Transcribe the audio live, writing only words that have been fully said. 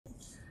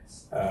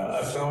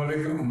अस्सलाम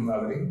वालेकुम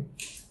नाज़रीन।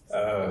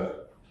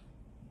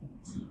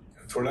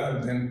 थोड़ा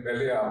दिन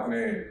पहले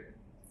आपने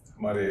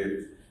हमारे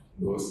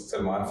दोस्त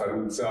सलमान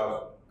फारूक साहब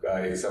का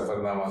एक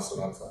सफ़रनामा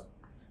सुना था,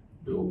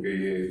 जो कि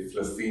ये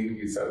फ़लस्तीन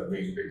की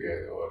सरजमीन पे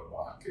गए और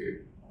वहाँ के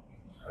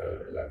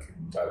इलाके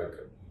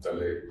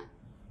मुतालिक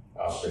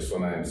आपने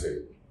सुना इनसे।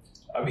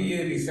 अभी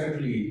ये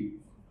रिसेंटली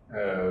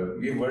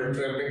ये वर्ल्ड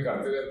ट्रैवलिंग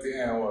करते रहते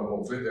हैं और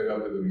मुख्तलिफ जगह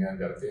पे दुनिया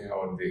जाते हैं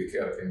और देख के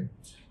आते हैं।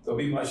 तो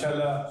अभी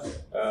माशाल्लाह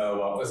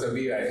वापस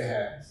अभी आए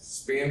हैं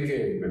स्पेन के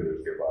विजिट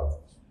के बाद।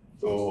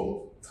 तो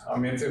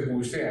हम इनसे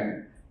पूछते हैं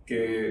कि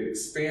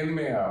स्पेन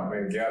में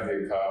आपने क्या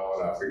देखा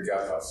और आपके क्या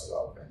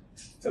तासुरात हैं।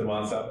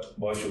 सलमान साहब,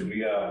 बहुत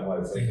शुक्रिया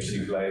हमारे साथ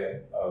तशरीफ लाए हैं।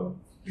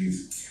 Please.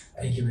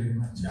 Thank you very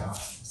much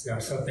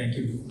sir, thank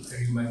you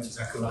very much.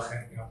 जज़ाकल्लाह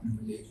खैर कि आपने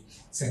मुझे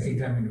सेकंड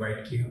टाइम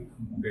इनवाइट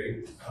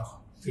किया।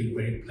 Feel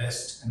very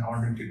blessed and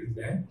honored to do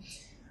that.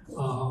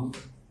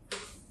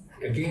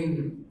 Again,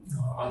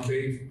 I'm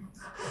very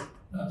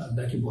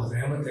अल्लाह की बहुत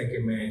रहमत है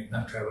कि मैं इतना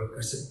ट्रैवल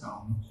कर सकता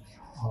हूँ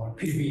और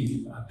फिर भी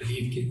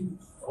बिलीव कि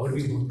और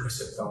भी बहुत कर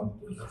सकता हूँ।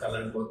 अल्लाह ताला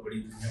ने बहुत बड़ी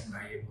दुनिया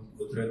बनाई है, बहुत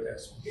कुदरत है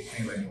उसमें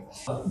देखने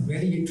वाली।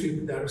 मेरी ये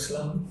ट्रिप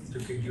दारुस्सलाम जो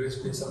कि US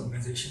बेस्ड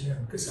ऑर्गेनाइजेशन है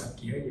उनके साथ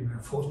किया है। ये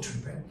मेरा 4th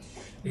ट्रिप है।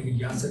 लेकिन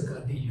यासर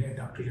कादी जो है,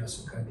 डॉक्टर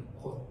यासर कादी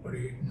बहुत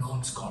बड़े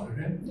नॉन स्कॉलर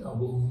हैं,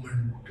 वो वुमन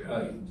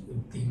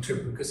 3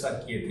 ट्रिप उनके साथ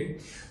किए थे।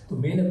 तो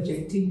मेन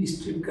ऑब्जेक्टिव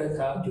इस ट्रिप का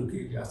था, जो कि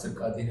यासर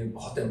कादी ने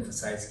बहुत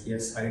एम्फसाइज किया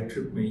सारे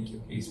ट्रिप में,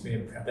 क्योंकि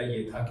इसमें फ़ायदा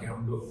ये था कि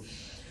हम लोग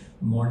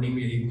मॉर्निंग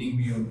में इवनिंग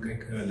में उनका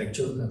एक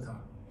लेक्चर होता था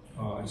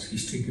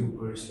हिस्ट्री के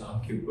ऊपर, इस्लाम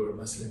के ऊपर,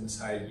 मसले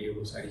मसाइल, ये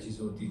वो सारी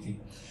चीज़ें होती थी।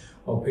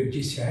 और फिर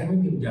जिस शहर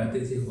में भी हम जाते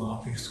थे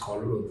वहाँ फिर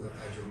स्कॉलर होता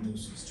था जो हमें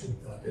उस हिस्ट्री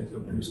बताते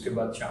थे। फिर उसके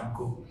बाद शाम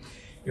को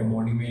या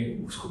मॉर्निंग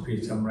में उसको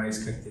फिर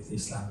समराइज़ करते थे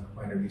इस्लामिक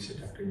पॉइंट ऑफ व्यू से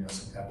डॉक्टर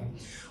यासर कादी।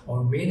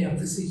 और मेन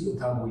एम्फेसिस जो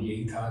था वो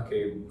यही था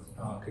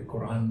कि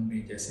कुरान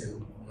में जैसे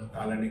अल्लाह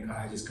ताला ने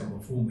कहा है, जिसका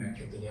मफहूम है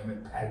कि दुनिया में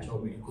फैल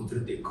जाओ, मेरी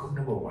कुदरत देखो,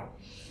 नंबर 1।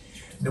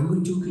 नंबर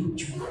 2 कि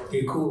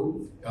देखो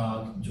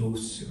जो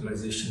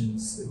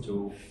सिविलाइजेशंस, जो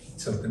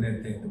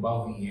सल्तनतें तबाह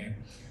हुई हैं,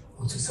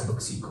 उनसे सबक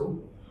सीखो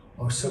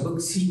और सबक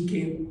सीख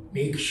के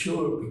make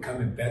sure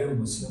become a better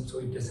Muslim so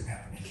it doesn't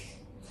happen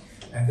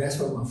again. And that's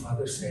what my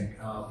father said.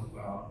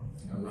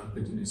 अल्लाह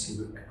पे जो नसीब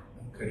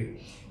करे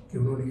कि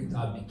उन्होंने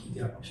किताब लिखी थी,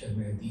 आपको शायद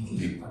मैंने दी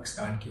थी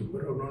पाकिस्तान के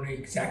ऊपर। उन्होंने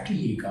एग्जैक्टली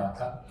ये कहा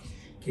था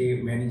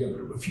कि मैंने जब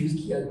रिफ्यूज़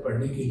किया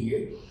पढ़ने के लिए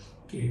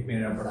कि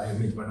मेरा बड़ा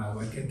इमेज बना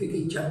हुआ है, कहते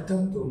कि जब तक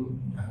तुम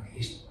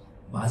इस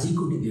माजी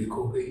को नहीं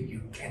देखोगे you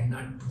can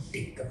not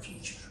predict the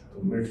future.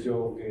 तो मिट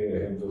जाओगे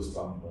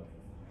हिंदुस्तान पर।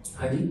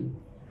 हाँ जी,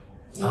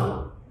 हाँ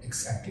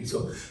एग्जैक्टली।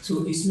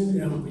 सो इसमें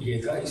फिर हम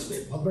ये था,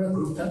 इसमें बहुत बड़ा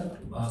ग्रुप था,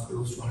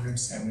 क्लोज टू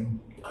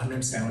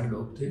 107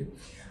 लोग थे,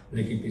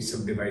 लेकिन फिर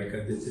सब डिवाइड कर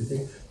देते थे।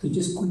 तो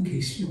जस्ट क्विक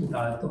हिस्ट्री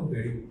बता देता हूँ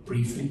वेरी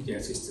ब्रीफली,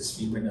 जैसे इस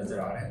तस्वीर में नज़र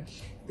आ रहा है।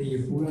 तो ये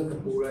पूरा का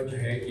पूरा जो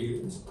है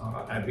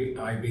ये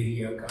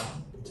आइबेरिया का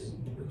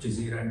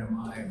जज़ीरा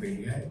नुमा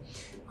आइबेरिया है।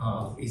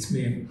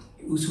 इसमें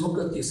उस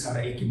वक्त ये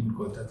सारा एक ही मुल्क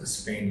होता था,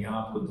 स्पेन। यहाँ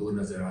आपको 2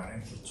 नज़र आ रहे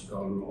हैं,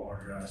 पोर्चुगल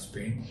और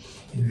स्पेन।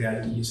 इन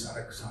रियलिटी ये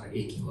सारा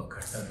एक ही हुआ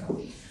करता था।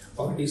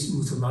 और इस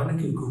मुसलमानों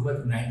की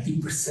हुकूमत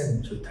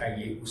 90% जो था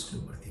ये उसके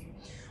ऊपर थी।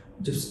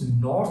 जब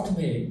नॉर्थ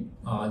में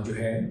जो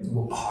है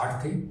वो पहाड़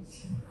थे,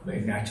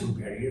 नेचुरल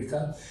बैरियर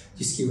था,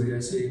 जिसकी वजह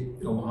से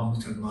वहाँ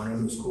मुसलमानों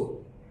ने उसको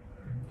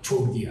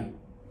छोड़ दिया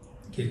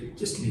कि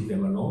जस्ट लीव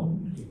देम अलोन,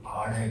 ये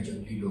पहाड़ है,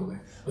 जंगली लोग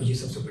हैं। और ये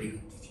सबसे बड़ी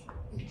गलती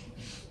थी,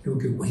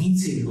 क्योंकि वहीं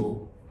से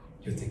लोग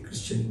जो थे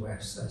क्रिश्चियन वो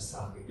ऐसा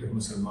आ गए। जब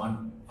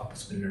मुसलमान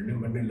आपस में लड़ने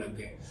मरने लग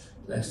गए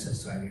तो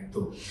ऐसा आ गया।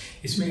 तो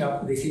इसमें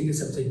आप देखेंगे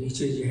सबसे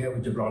नीचे जो है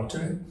वो जिब्राल्टर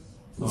है,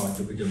 और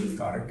जो जबल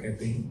तारक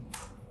कहते हैं।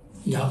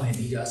 यहाँ मैं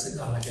नहीं जा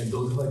सका, हालांकि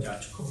 2 दफ़ा जा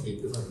चुका हूँ।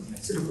 एक दफ़ा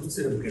मैं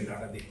सिर्फ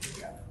किरदारा देखने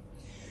गया था।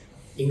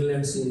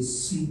 इंग्लैंड से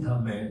सीधा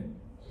मैं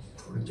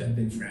थोड़े चंद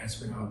दिन फ्रांस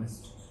में रहा। मैं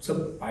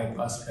सब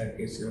बाईपास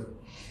करके सिर्फ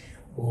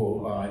वो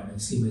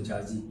नसीम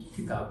इम्तियाज़ी की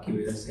किताब की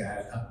वजह से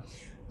आया था।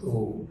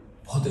 तो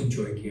बहुत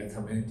एंजॉय किया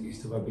था मैंने। तो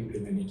इस दफ़ा भी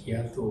फिर मैंने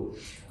किया। तो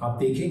आप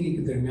देखेंगे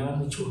कि दरमियान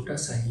में छोटा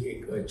सा ही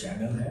एक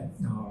चैनल है,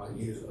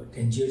 ये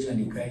टेंजियर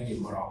लिखा है, ये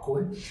मोरक्को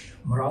है।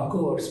 मोरक्को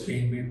और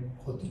स्पेन में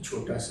बहुत ही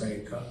छोटा सा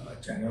एक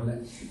चैनल है।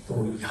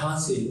 तो यहाँ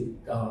से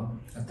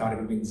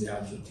तारक बिन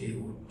ज़ियाद जो थे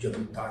वो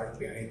जबल तारक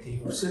पे आए थे,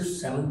 और सिर्फ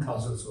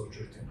 7000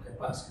 सोल्जर थे उनके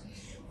पास,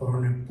 और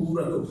उन्होंने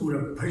पूरा का पूरा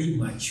बड़ी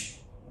मच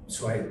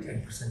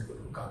 10% को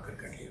काकर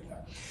कर लिया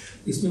था।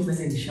 इसमें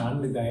मैंने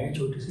निशान लगाए हैं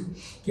छोटे से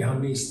कि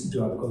हमने इस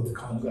जो आपको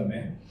दिखाऊंगा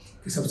मैं,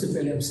 कि सबसे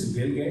पहले हम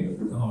सिविल गए,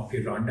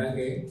 फिर रांडा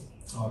गए,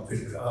 और फिर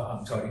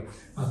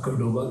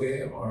कर्डोबा गए,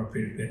 और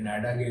फिर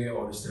ग्रेनाडा गए,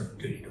 और इस तरफ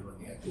टेलीटोबा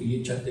गया। तो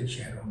ये चंद एक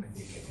शहर हमने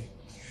देखे थे।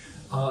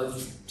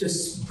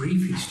 जस्ट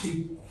ब्रीफ हिस्ट्री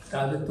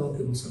बता देता हूँ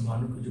कि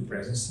मुसलमानों की जो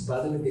प्रेजेंस,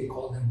 बाद में दे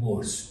कॉल देम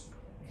मोर्स।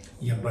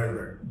 या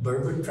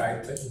बर्बर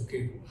ट्राइब था जो कि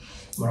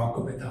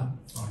मोरक्को में था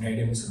और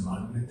नए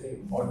मुसलमान में थे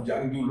और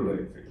जंगजू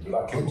लड़ाई थे,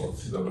 लड़ाके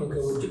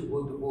क्योंकि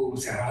वो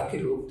सहरा के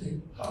लोग थे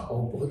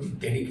और बहुत ही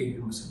डेडिकेटेड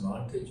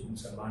मुसलमान थे जो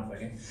मुसलमान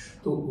बने।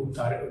 तो वो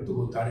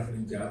तारिक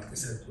इम्तियाज के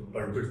साथ जो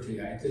बर्बर थे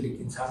आए थे,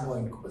 लेकिन साथ वो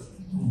इनको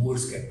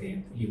मोर्स कहते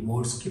हैं, तो ये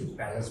मोर्स के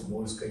पैलेस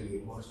मोर्स का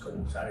ये मोर्स का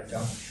वो सारे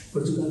जहाँ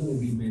पुर्तगाल में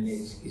भी मैंने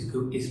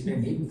इसमें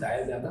नहीं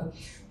बताया ज़्यादा,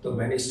 तो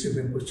मैंने इस ट्रिप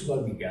में पुर्तगाल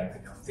भी गया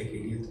था हफ्ते के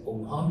लिए, तो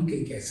वहाँ भी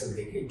कई कैसल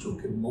देखे जो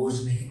कि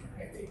मोर्स नहीं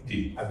बनाए थे,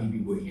 अभी भी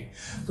वही है।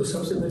 तो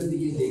सबसे पहले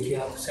ये देखिए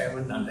आप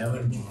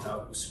 711 जो था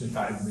उसमें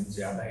तारिक में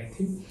ज़्यादा आए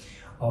थे,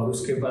 और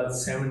उसके बाद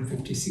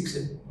 756 से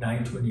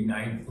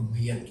 929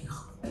 उमैयद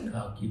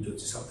की जो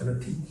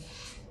सल्तनत थी,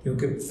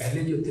 क्योंकि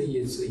पहले जो थे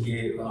ये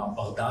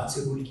बगदाद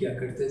से रूल किया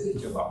करते थे।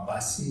 जब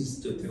अब्बासीज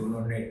जो थे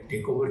उन्होंने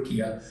टेक ओवर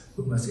किया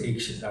तो उनमें से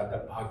एक शहजादा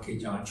भाग के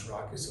जान छुड़ा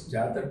के सब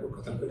ज़्यादातर को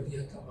कत्ल कर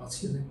दिया था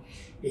अब्बासियों ने।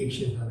 एक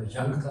शहजादा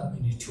यंग था,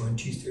 इन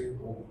 20 थे,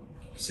 वो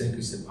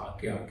किसी भाग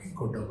के आके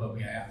कोर्डोबा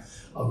में आया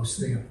और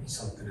उसने अपनी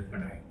सल्तनत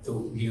बनाई, तो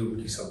ये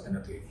उनकी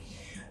सल्तनत हुई।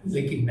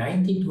 लेकिन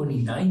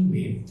 1929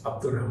 में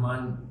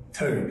अब्दुर्रहमान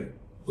III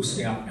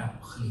उसने अपने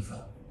आप खलीफा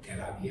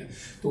कहला दिया।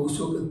 तो उस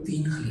वक्त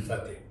 3 खलीफा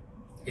थे,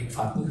 एक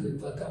फातमी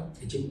खलीफा था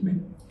इजिप्ट में,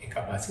 एक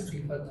अब्बासी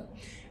खलीफा था,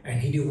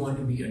 and he didn't want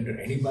to be under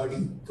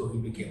anybody, तो ही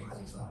बिकेम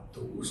खलीफा।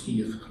 तो उसकी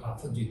ये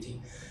खिलाफत जो थी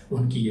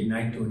उनकी ये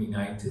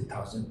 929 से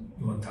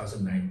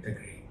 1009 तक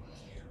रही।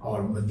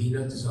 और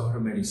मदीना ज़हरा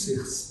मैंने इससे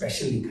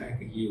स्पेशल लिखा है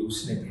कि ये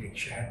उसने फिर एक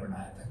शहर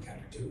बनाया था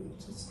कैरेक्टर।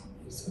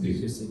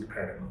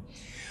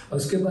 और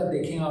उसके बाद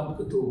देखें आप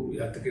तो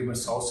तकरीबन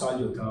 100 साल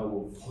जो था वो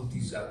बहुत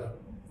ही ज़्यादा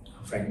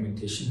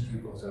फ्रेगमेंटेशन थी,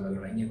 बहुत ज़्यादा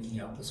लड़ाइयाँ थी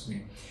आपस में।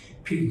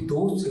 फिर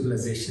 2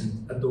 सिविलाइजेशन,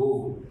 2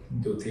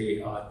 जो थे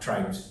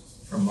ट्राइब्स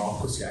फ्रॉम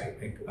मोरक्को से आए,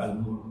 एक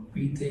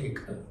अल-मुरब्बी थे, एक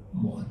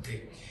अल-मुअद थे।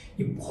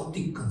 ये बहुत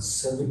ही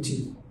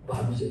कंजर्वेटिव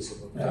भाभी जैसे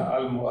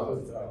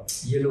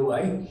ये लोग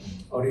आए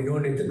और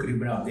इन्होंने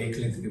तकरीबन आप देख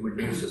लें तकरीबन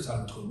 150 साल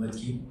हुकूमत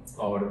की,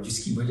 और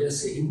जिसकी वजह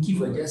से इनकी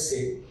वजह से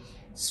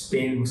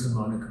स्पेन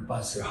मुसलमानों के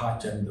पास रहा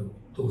चंद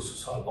 200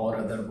 साल और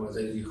अदर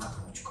वज़ीर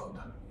ख़त्म हो चुका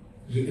था।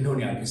 ये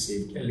इन्होंने आके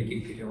सेव किया,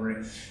 लेकिन फिर इन्होंने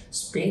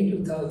स्पेन जो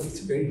था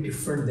it's very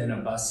different then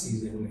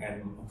Abbasis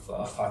and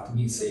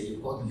Fatmi से। ये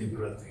बहुत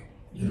लिबरल थे,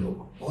 ये लोग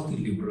बहुत ही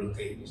लिबरल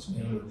थे।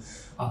 इसमें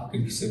आप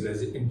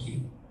इनकी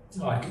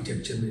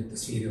आर्किटेक्चर में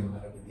तस्वीरें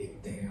वगैरह भी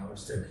देखते हैं और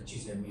इस तरह की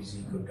चीज़ें,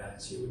 म्यूजिक और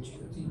डांस ये चीज़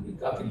होती है,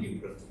 काफ़ी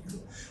लिबरल थी।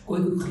 कोई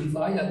खलीफा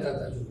आ जाता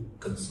था जो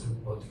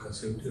बहुत ही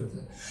कंसर्वेटिव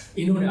था,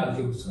 इन्होंने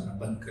आके उस सारा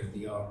बंद कर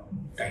दिया और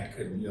टाइट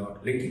कर दिया।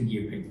 और लेकिन ये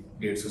फिर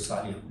 150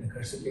 साल ही अपने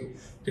कर सके।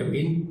 जब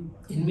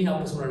इनमें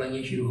आपस में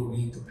लड़ाइयाँ शुरू हो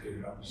गई तो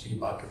फिर आप इसी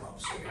बात के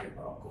वापस हो गए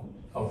आपको,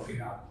 और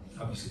फिर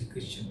आप इसे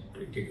क्रिश्चियन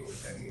टेक ओवर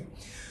कर लिया।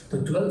 तो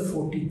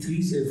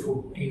 1243 से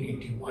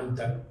 1481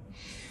 तक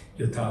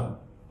जो था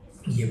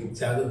ये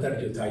ज़्यादातर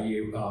जो था ये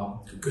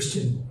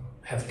क्रिश्चियन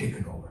हैव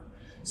टेकन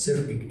ओवर।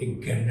 सिर्फ एक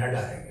ग्रेनाडा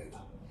रह गया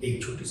था,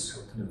 एक छोटी सी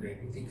सल्तनत रह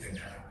गई थी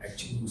ग्रेनाडा।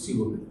 एक्चुअली उसी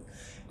को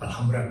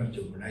अलहमरा भी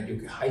जो बनाया, जो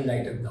कि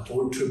highlight of the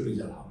whole trip is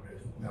Alhamra,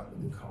 जो मैं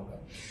आपको दिखाऊंगा।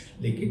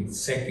 लेकिन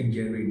 2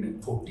 जनवरी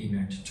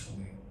 1492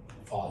 में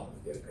फॉल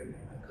हो गया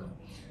ग्रेनाडा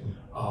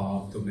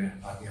का। तो मैं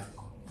आगे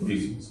आपको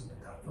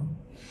बताता हूँ।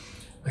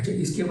 अच्छा,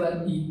 इसके बाद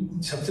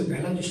सबसे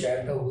पहला जो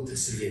शहर था वो था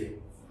सिविल।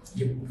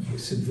 ये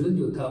सिविल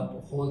जो था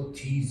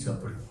बहुत ही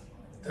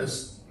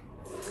ज़बरदस्त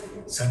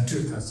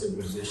सेंटर था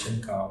सिविलाइजेशन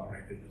का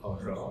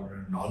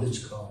और नॉलेज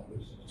का,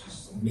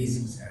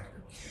 अमेजिंग शहर था।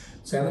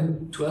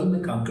 712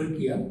 में कांकर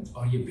किया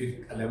और ये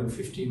फिर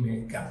 1150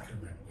 में कैपिटल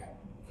बन गया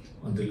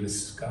अंदलुस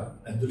का।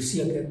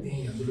 अंदलुसिया कहते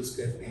हैं, अंदलुस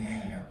कहते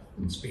हैं या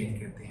स्पेन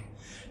कहते हैं।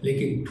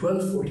 लेकिन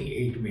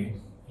 1248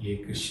 में ये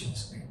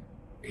क्रिश्चियंस ने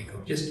take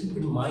over. Just keep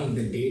in mind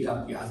the date,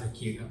 आप याद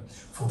रखिएगा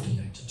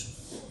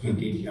 1492, ये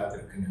डेट याद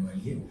रखने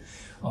वाली है।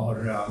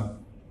 और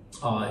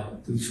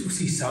तो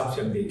उसी हिसाब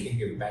से हम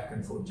देखेंगे, बैक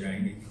एंड फोर्थ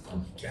जाएंगे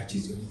क्या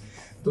चीज़ें हुई।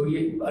 तो ये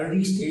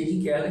अर्ली स्टेज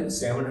ही क्या है,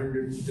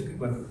 700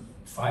 तकरीबन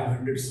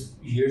 500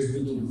 ईयर्स भी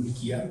तो रूल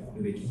किया,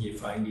 लेकिन ये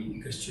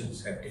finally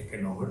Christians have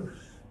taken over.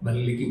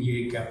 लेकिन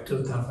ये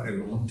कैपिटल था फॉर ए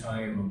लॉन्ग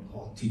टाइम,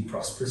 बहुत ही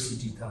प्रॉस्परस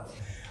सिटी था।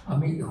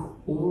 हमें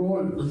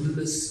ओवरऑल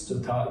अंदलुस जो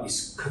था इस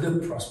कदर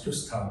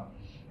प्रॉस्परस था।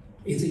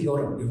 It's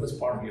Europe, it was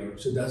part of Europe.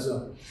 So that's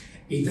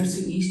इधर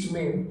से ईस्ट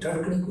में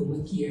टर्क ने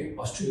हुकूमत की है,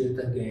 ऑस्ट्रेलिया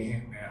तक गए हैं।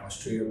 मैं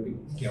ऑस्ट्रेलिया भी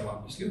गया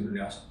वहाँ, इसलिए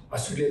उन्होंने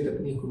ऑस्ट्रेलिया तक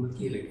नहीं हुकूमत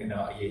की, लेकिन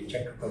ये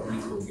चेक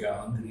रिपब्लिक हो गया,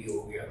 हंगरी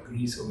हो गया,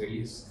 ग्रीस हो गया,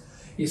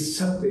 ये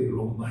सब पे,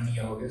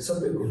 रोमानिया हो गया,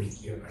 सब पे हुकूमत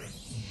की है।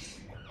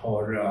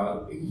 और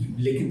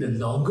लेकिन द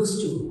लॉन्गेस्ट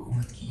जो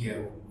हुकूमत की है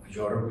वो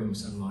यूरोप में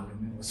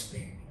मुसलमानों में वो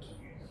स्पेन ने की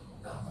है,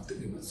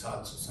 तकरीबन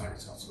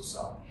 700-750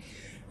 साल।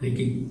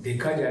 लेकिन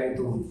देखा जाए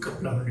तो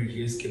कपल ऑफ 100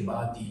 ईयर्स के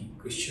बाद ही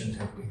Christians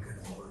have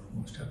taken over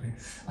most of it.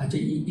 अच्छा,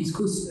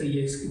 इसको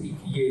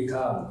ये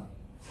था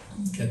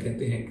क्या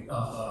कहते हैं,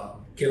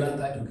 किला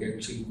था जो कि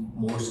एक्चुअली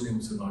मोर्स ने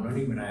मुसलमानों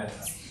ने बनाया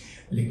था,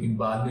 लेकिन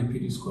बाद में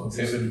फिर इसको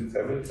सेविल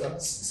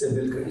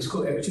का,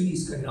 इसको एक्चुअली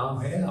इसका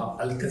नाम है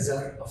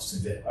अल्कज़र of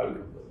swivel.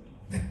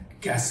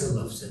 Castle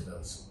of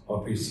civils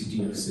और फिर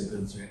सिटी ऑफ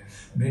सिविल्स जो है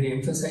मैंने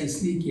एम्फसाइज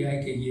इसलिए किया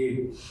है कि ये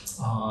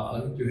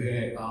जो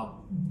है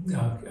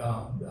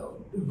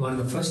one of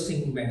the first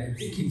thing मैंने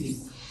देखी थी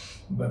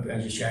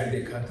ये शायद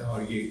देखा था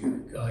और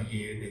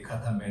ये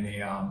देखा था मैंने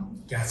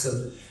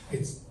castle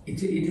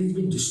it is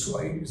been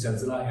destroyed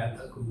ज़लज़ला आया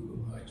था कोई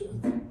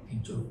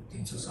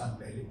 300 साल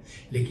पहले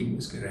लेकिन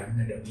उसके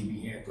रेमनेंट अभी भी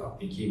हैं तो आप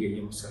देखिएगा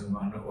ये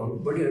मुसलमानों और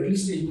बड़ी अर्ली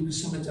स्टेज में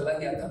कृष्ण में चला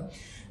गया था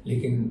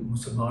लेकिन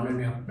मुसलमानों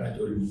ने अपना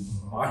जो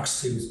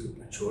मार्क्स थे उसके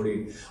ऊपर छोड़े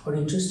और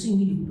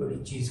इंटरेस्टिंगली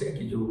बड़ी चीज़ है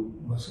कि जो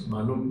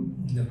मुसलमानों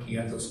ने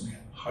किया था उसमें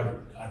हर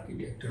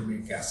आर्किटेक्चर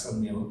में कैसल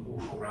में वो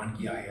कुरान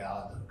की आयत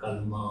और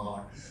कलमा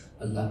और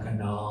अल्लाह का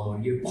नाम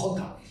और ये बहुत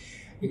था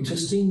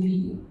इंटरेस्टिंगली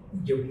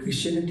जब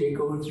क्रिश्चियन ने टेक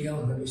ओवर किया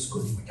उन्होंने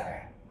इसको नहीं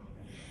मिटाया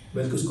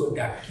बल्कि उसको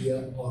अडैप्ट किया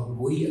और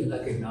वही अल्लाह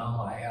के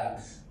नाम आया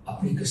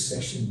अपनी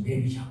कंस्ट्रक्शन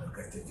में भी शामिल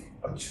करते थे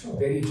अच्छा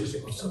वेरी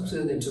इंटरेस्टिंग और सबसे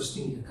ज़्यादा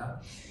इंटरेस्टिंग ये था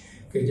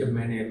कि जब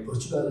मैंने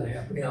पुर्तगाल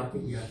आया अपने आप पे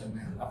गया था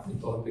मैं अपने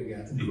तौर पे गया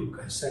था ग्रुप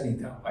का हिस्सा नहीं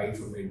था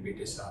वाइफ और मेरे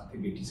बेटे साथ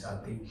थे बेटी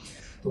साथ थी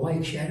तो वहाँ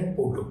एक शहर है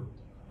पोर्टो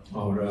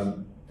और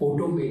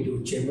पोर्टो में जो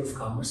चैम्बर ऑफ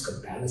कॉमर्स का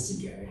पैलेस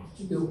ही क्या है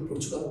क्योंकि वो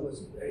पुर्तगाल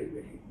was very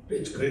very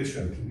rich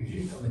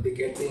country तो मैं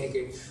कहते हैं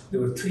कि there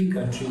were 3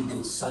 countries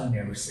the sun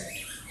never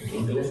set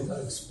England था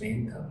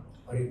स्पेन था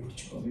और एक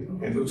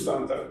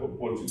हिंदुस्तान तक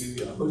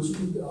पोर्चुगीज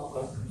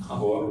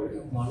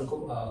मोनाको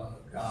वो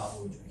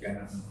जो क्या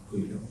नाम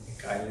है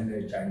एक आइलैंड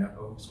है चाइना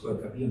का उसको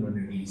अभी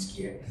उन्होंने रिलीज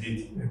किया है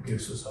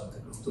 150 साल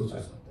तक 200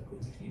 साल तक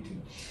थी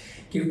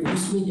कि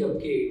उसमें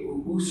जबकि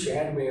उस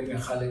शहर में मेरा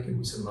ख्याल है कि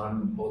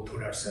मुसलमान बहुत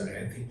थोड़ा अर्सा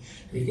रहे थे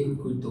लेकिन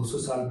कोई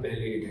 200 साल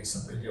पहले 250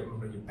 साल पहले जब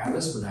उन्होंने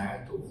पैलेस बनाया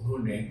तो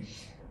उन्होंने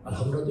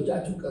अलहमरा तो जा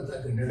चुका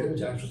था कनाडा भी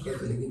जा चुका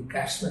था लेकिन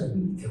क्राफ्ट्समैन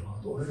अभी भी थे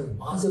वहाँ तो उन्होंने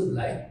वहाँ से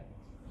बुलाए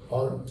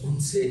और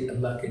उनसे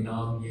अल्लाह के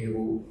नाम ये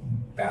वो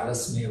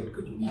पैलेस में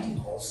उनका जो मीटिंग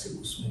हॉल से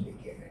उसमें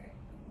लेके गए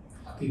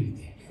अभी भी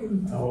थे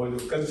वो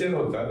जो कल्चर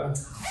होता है ना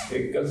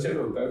एक कल्चर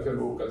होता है फिर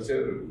वो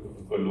कल्चर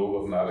को लोग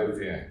अपना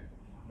लेते हैं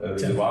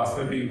लिबास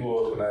में भी वो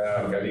अपनाया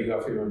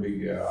कैलीग्राफी में भी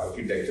गया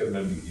आर्किटेक्चर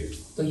में भी गया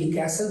तो ये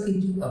कैसल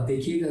की अब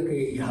देखिएगा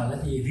कि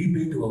हालांकि ये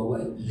रीबिल्ड हुआ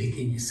है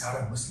लेकिन ये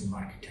सारा मुस्लिम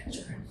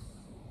आर्किटेक्चर है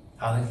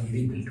हालांकि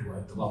रीबिल्ड हुआ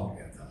है तबाह हो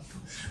गया था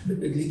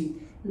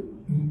तो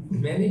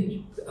मैंने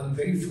I am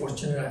very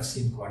fortunate I have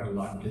seen quite a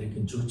lot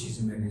लेकिन जो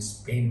चीज़ें मैंने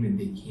स्पेन में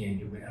देखी हैं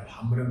जो मैंने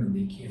अलहमरा में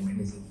देखी है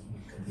मैंने ज़िंदगी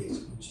में कभी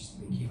ऐसी कोई चीज़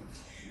देखी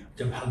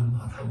जब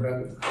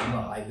हमरा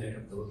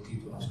हाईलाइट होती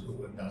तो आप लोगों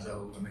को अंदाज़ा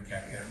होगा मैं क्या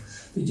कह रहा हूँ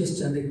तो जस्ट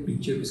चंद एक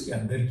पिक्चर उसके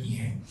अंदर की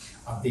है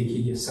आप देखिए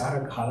ये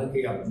सारा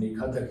हालांकि आपने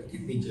देखा था कि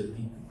कितनी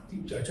जल्दी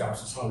 400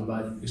 साल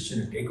बाद क्रिश्चियन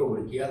ने टेक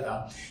ओवर किया था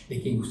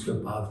लेकिन उसके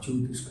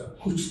बावजूद उसका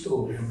कुछ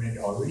तो रेमिनेंट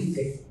ऑलरेडी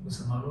थे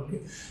मुसलमानों के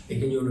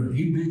लेकिन जो उन्होंने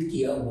रीबिल्ड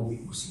किया वो भी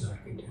उसी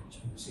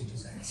आर्किटेक्चर उसी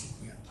डिज़ाइन से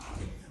किया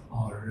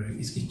और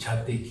इसकी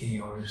छत देखें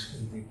और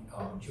इसके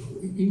जो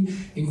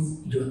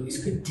जो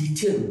इसका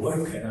डिटेल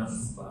वर्क है ना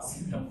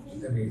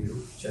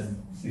चंद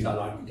साल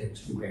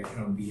आर्किटेक्चर की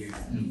बैकग्राउंड भी है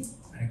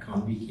मैंने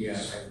काम भी किया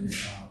है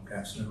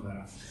ड्राफ्ट्समैन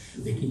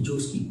वगैरह लेकिन जो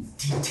उसकी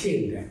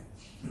डिटेल है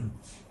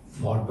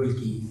मार्बल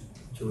की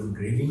जो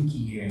एनग्रेविंग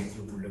की है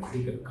जो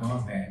लकड़ी का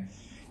काम है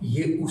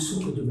ये उस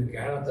वक्त जो मैं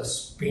कह रहा था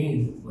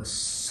Spain was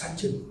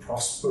such A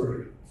prosper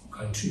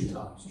country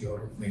था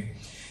यूरोप में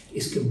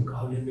इसके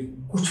मुकाबले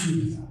में कुछ भी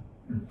नहीं था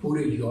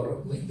पूरे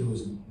यूरोप में देयर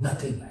वाज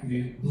नथिंग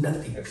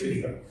नथिंग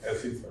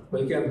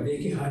बल्कि आप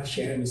देखिए हर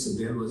शहर में से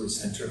there was a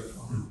centre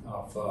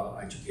of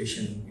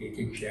education एक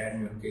एक शहर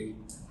में उनके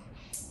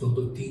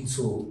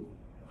 200-300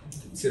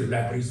 सिर्फ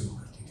लाइब्रेरीज हुआ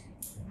करती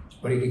थी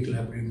और एक एक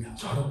लाइब्रेरी में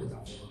हज़ारों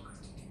किताबें हुआ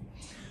करती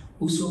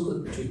थी उस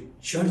वक्त जो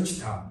चर्च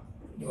था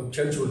और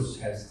church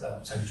has the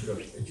centre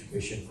of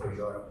education for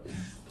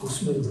Europe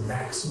उसमें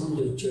मैक्सिमम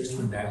जो चर्च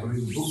में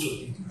लाइब्रेरी बुक्स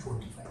होती थी 45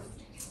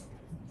 होती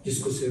थी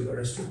जिसको सिर्फ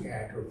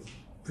अरिस्टोक्रेट और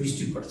प्रीस्ट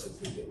ही पढ़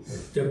सकते थे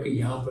जबकि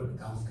यहाँ पर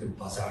किताबों के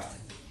बाजार थे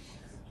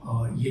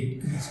और ये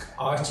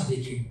आर्च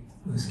देखिए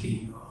उसकी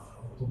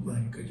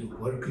का जो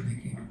वर्क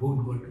देखिए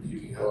वुड वर्क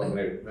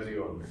देखिए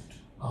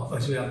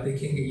उसमें आप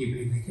देखेंगे ये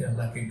भी देखिए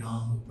अल्लाह के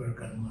नाम ऊपर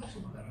कलमा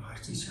वगैरह हर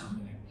चीज़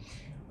शामिल है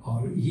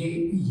और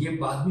ये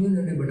बाद में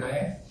उन्होंने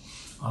बनाया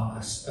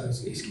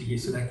इसकी ये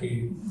सुना कि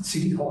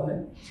सिटी हॉल है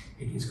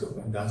लेकिन इसको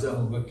अंदाज़ा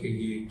होगा कि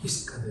ये किस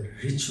कदर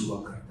रिच हुआ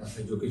करता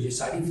था जो कि ये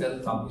सारी फिल्म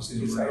था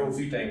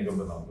उसी टाइम का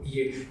बना हुआ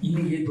ये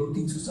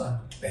 200-300 साल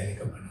पहले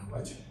का बना हुआ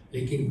है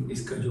लेकिन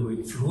इसका जो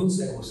इन्फ्लुएंस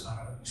है वो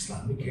सारा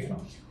इस्लामिक है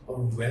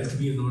और वेल्थ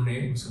भी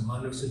उन्होंने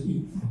मुसलमानों से भी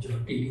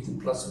मेजॉरिटी ली थी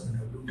प्लस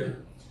उन्होंने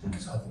लूटा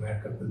साउथ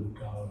अमेरिका को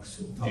लूटा और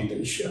साउथ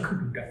एशिया को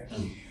लूटा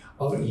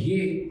और ये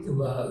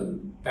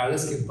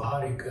पैलेस के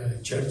बाहर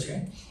एक चर्च है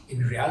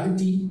इन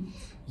रियलिटी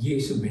ये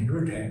इस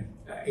मिनरेट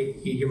है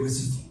ये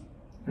मस्जिद थी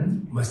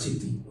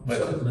मस्जिद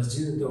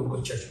ने तो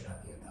उनको चर्च बना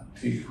दिया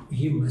था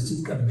ये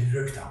मस्जिद का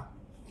मिनरेट था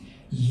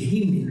यही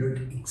मिनरेट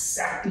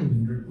एग्जैक्टली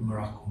मिनरेट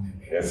मोरक्को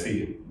में ऐसे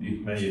ही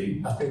मैं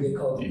यही आपने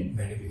देखा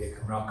मैंने भी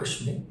देखा मराकश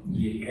में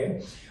ये है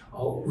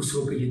और उस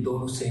वक्त ये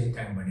दोनों सेम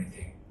टाइम बने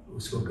थे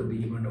उस वक्त भी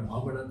ये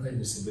वहाँ बना था,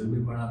 इधर सिविल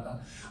में बना था,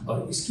 और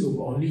इसके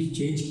ऊपर ओनली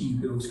चेंज की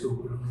कि उसके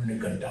ऊपर उन्होंने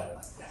घंटा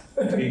लगा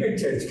दिया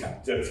चर्च का।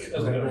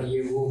 ये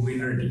वो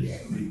मिनरिटी है,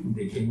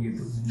 देखेंगे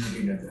तो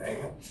मिनरिटी नजर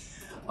आएगा।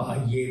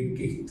 ये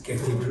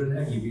कैथेड्रल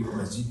है, ये भी एक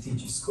मस्जिद थी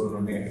जिसको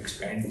उन्होंने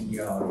एक्सपेंड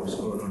किया और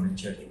उसको उन्होंने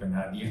चर्च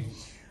बना दिया।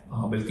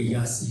 बल्कि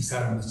यहाँ ये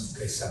सारा मस्जिद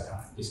का हिस्सा था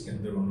जिसके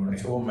अंदर उन्होंने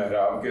वो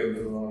मेहराब के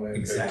अंदर उन्होंने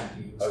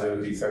एग्जैक्टली हज़रत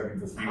ईसा की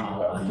तस्वीर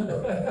लगा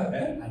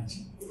दी।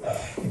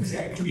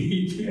 एग्जैक्टली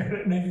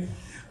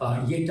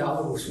ये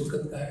टावर उस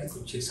वक्त का है,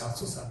 कुछ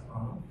 600-700 साल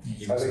पुराना।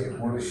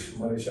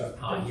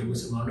 हाँ, ये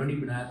मुसलमानों ने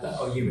बनाया था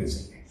और ये वैसे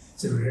ही है,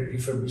 सिर्फ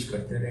रिफर्बिश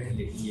करते रहे,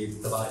 लेकिन ये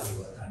तबाह नहीं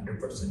हुआ था,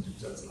 100%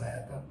 रिजल्ट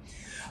आया था।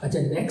 अच्छा,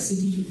 नेक्स्ट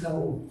सिटी जो था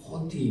वो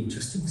बहुत ही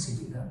इंटरेस्टिंग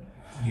सिटी था,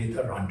 ये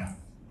था रांडा।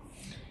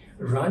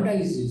 Rwanda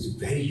is a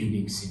very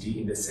unique city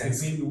in the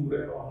sense कितनी दूर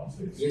है वहाँ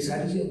से? ये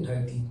सारी चीज़ें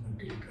 2-3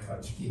 घंटे की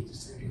ड्राइव की,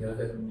 जिससे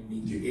ज़्यादा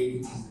एक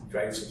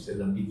ड्राइव सबसे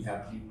लंबी है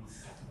आपकी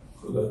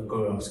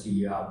उसकी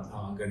आप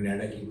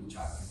ग्रेनेडा की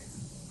 4 घंटे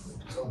की,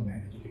 सब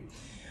मैनेजेबल।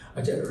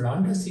 अच्छा,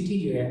 रवांडा सिटी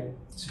जो है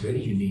it's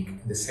very unique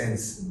in the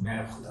sense, मैं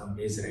खुद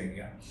अमेज़ रह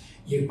गया।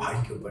 ये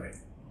पहाड़ी के ऊपर है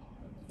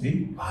जी,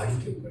 पहाड़ी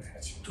के ऊपर है,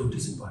 छोटी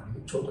सी पहाड़ी,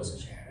 छोटा सा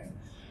शहर है।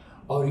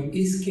 और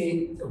इसके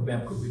मैं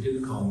आपको वीडियो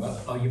दिखाऊंगा,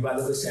 और ये बात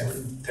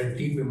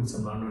 713 में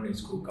मुसलमानों ने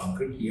इसको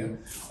कांकर किया,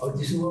 और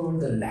this was one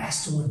of the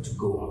last one to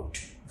go out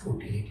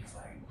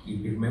 1485। You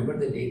remember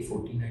the date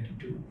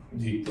 1492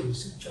 जी, तो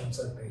इससे 4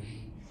 साल पहले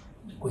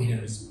क्वीन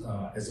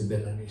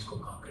इज़ाबेला ने इसको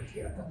कांकर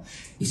किया था।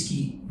 इसकी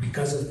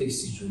because of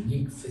this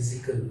unique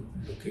physical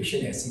location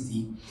ऐसी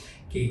थी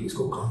कि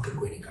इसको कांकर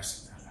कोई नहीं कर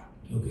सकता था,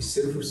 क्योंकि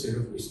सिर्फ और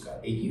सिर्फ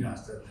इसका एक ही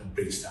रास्ता था,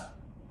 ब्रिज था,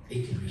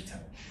 एक ही ब्रिज था।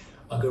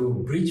 अगर वो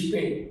ब्रिज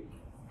पे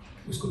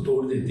उसको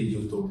तोड़ देते,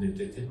 जो तोड़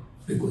देते थे,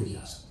 फिर कोई नहीं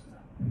आ सकता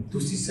था।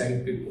 दूसरी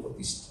साइड पे बहुत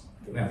ही,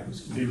 मैं आपको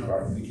इसकी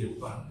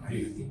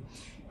वीडियो थी,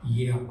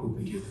 ये आपको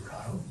वीडियो दिखा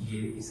रहा हूँ, ये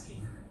इसकी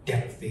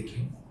डेप्थ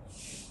देखें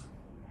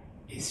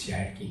इस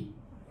शहर की,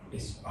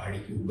 इस पहाड़ी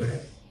के ऊपर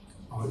है,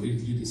 और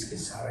इर्द गिर्द इसके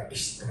सारा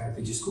इस तरह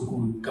से जिसको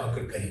कोई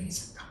कांकर कर ही नहीं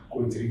सकता,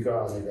 कोई तरीका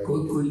आने का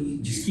कोई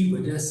जिसकी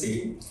वजह से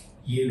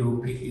ये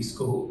लोग फिर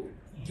इसको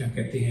क्या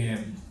कहते हैं,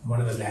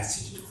 वन ऑफ द लास्ट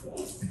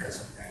निकल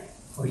सकता है।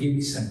 और ये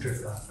भी सेंटर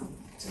का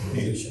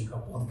सिविलाइजेशन का,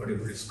 बहुत बड़े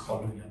बड़े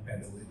स्कॉलर यहाँ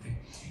पैदा हुए थे।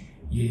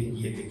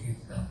 ये देखें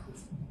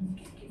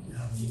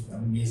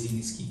अमेजिंग,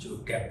 इसकी जो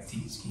डेप्थ थी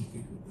इसकी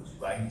कुछ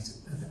पा ही नहीं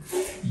सकता था।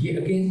 ये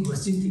अगेन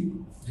मस्जिद थी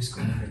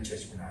जिसको उन्होंने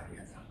चर्च बना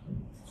दिया था,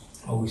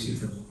 और इसी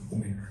तरह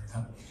मिनर था।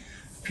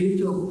 फिर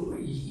जो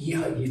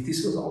ये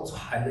this was also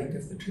highlight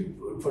of the trip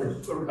for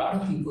lot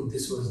of people,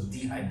 this was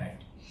the highlight.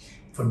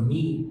 For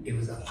me it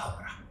was all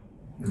Howrah.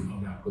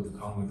 मैं आपको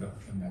दिखाऊंगा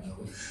तो अंदाजा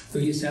होगा। तो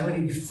ये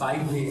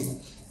 785 में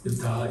जो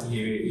था,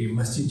 ये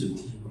मस्जिद जो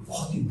थी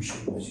बहुत ही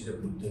मशहूर मस्जिद है,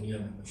 पूरी दुनिया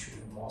में मशहूर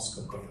है, मॉस्क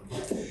का।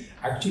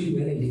 एक्चुअली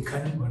मैंने लिखा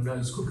नहीं, वरना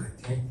इसको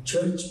कहते हैं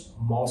चर्च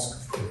मॉस्क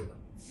कॉरिडोर।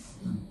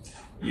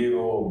 ये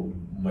वो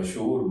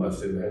मशहूर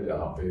मस्जिद है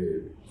जहाँ पे,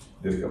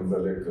 जिसके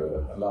मतलब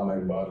अल्लामा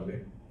इकबाल ने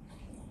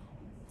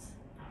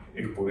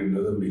एक पूरी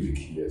नज़म भी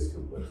लिखी है इसके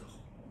ऊपर,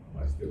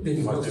 मस्जिद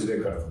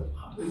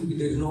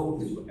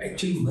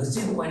एक्चुअली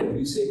मस्जिद पॉइंट ऑफ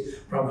व्यू से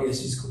प्रॉब्लम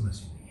ऐसी इसको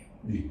मस्जिद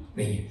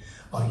नहीं है,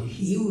 और ये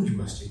ह्यूज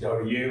मस्जिद है। और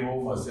ये वो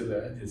मस्जिद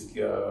है जिसकी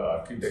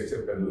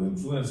आर्किटेक्चर का जो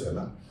इन्फ्लुएंस है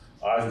ना,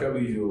 आज का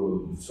भी जो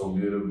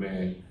सऊदी अरब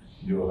में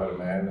जो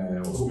हरमैन है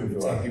उसमें जो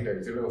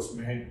आर्किटेक्चर है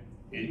उसमें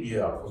ये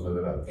आपको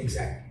नजर आता है।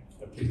 एग्जैक्टली।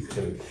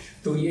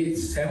 तो ये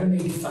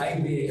 785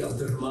 में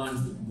Abdurrahman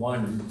I,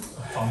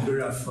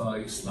 founder of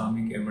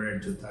Islamic emirate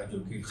जो था, जो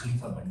कि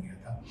खलीफा बन गया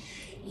था,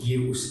 ये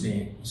उसने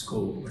इसको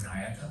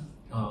बनाया था।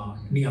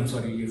 नहीं, I'm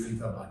sorry, ये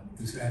खलीफा बाद में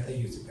दूसरा आया था,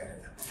 ये उससे पहले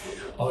था।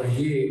 और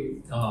ये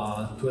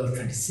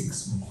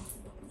 1236 में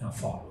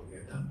फॉल हो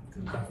गया था,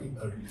 काफ़ी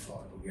अर्ली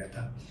फॉल हो गया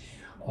था।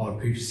 और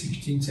फिर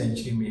 16th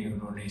सेंचुरी में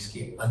उन्होंने इसके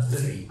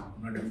अंदर ही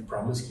उन्होंने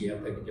प्रॉमिस किया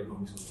था कि जब हम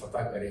इसको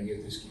फतह करेंगे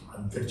तो इसके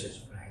अंदर चर्च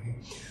बनाएंगे।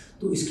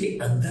 तो इसके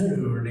अंदर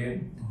उन्होंने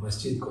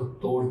मस्जिद को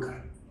तोड़कर,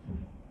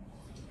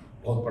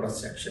 बहुत बड़ा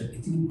सेक्शन,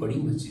 इतनी बड़ी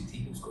मस्जिद थी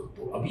उसको,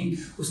 तो अभी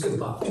उसके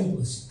बावजूद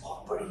मस्जिद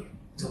बहुत बड़ी है।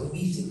 It's an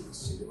amazing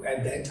mosque. At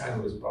that time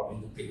it was probably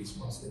the biggest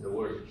mosque in the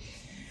world.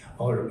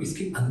 और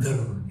इसके अंदर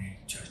उन्होंने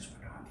चर्च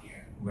बना दिया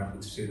है, मैं आपको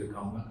तुझसे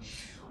दिखाऊंगा।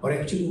 और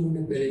एक्चुअली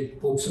उन्होंने पहले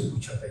पोप से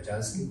पूछा था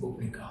इजाज़त की, पोप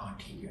ने कहा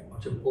ठीक है। और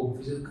जब पोप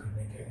विजिट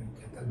करने गए,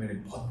 कहता मैंने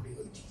बहुत बड़ी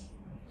गलती की,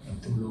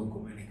 तुम लोगों को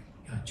मैंने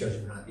यहाँ चर्च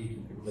बना दी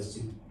क्योंकि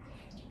मस्जिद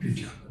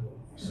ब्यूटीफुल हो,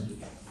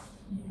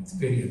 इट्स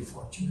वेरी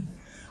अनफॉर्चुनेट।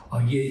 और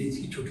ये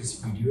इसकी छोटी सी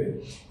वीडियो है,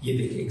 ये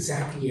देखिए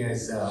एग्जैक्टली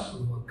एज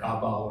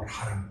काबा और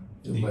हरम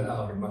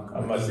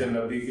और मस्जिद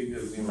नबी की जो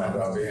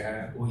महराबें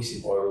हैं,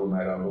 और वो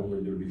महराबों में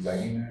जो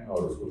डिज़ाइन है और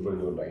उसके ऊपर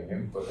जो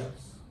लाइनें ऊपर है,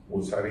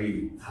 वो सारी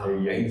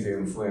यहीं से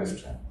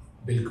इन्फ्लुएंस्ड हैं।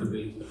 बिल्कुल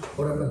बिल्कुल।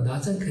 और आप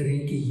अंदाज़ा करें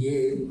कि ये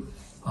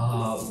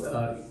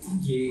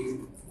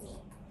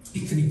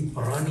इतनी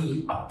पुरानी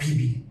अभी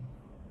भी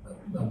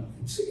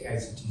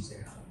ऐसी चीज़ है,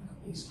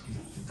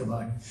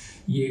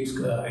 ये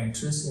उसका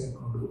एंट्रेंस है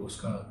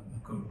उसका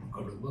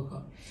कड़ोबा का।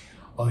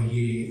 اور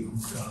یہ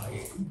उनका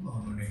एक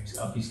उन्होंने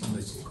आप इस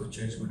मस्जिद को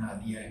चर्च बना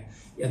दिया है.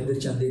 ये अंदर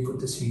चंद एक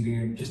तस्वीरें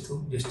हैं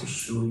just to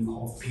show you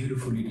how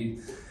beautiful it is.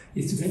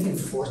 It's very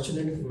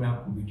unfortunate कि मैं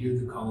आपको वीडियो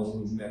दिखाऊं,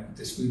 मैं आपको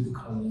तस्वीर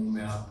दिखाऊं,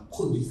 मैं आप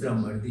खुद जितना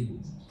मर्जी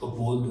तो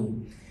बोल दूं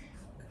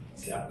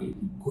कि आप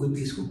कोई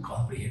भी इसको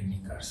कॉम्प्रिहेंड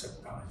नहीं कर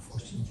सकता.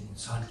 अनफॉर्चुनेटली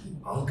इंसान की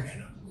आंख है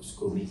ना,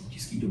 उसको भी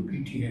जिसकी जो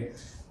ब्यूटी है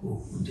वो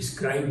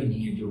डिस्क्राइब ही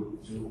नहीं है जो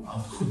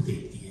आंख खुद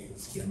देखती है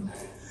इसके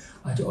अंदर.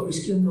 अच्छा, और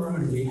इसके अंदर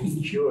उन्होंने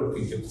मेकिंग श्योर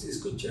कि जब से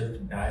इसको चर्च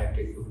बनाया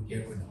टेक ओवर किया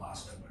कोई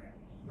नमाज न पढ़े.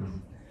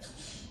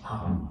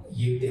 हाँ,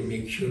 ये दे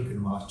मेक श्योर कि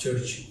नमाज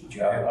चर्च जो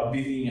है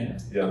अभी भी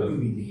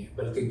नहीं है,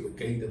 बल्कि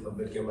कई दफ़ा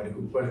बल्कि हमारे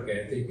ऊपर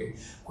कहते हैं कि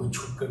कोई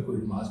छुप कर कोई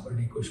नमाज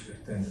पढ़ने की कोशिश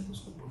करता है तो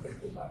उसको पकड़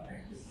के बात है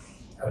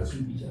अभी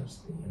भी जा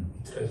सकते हैं.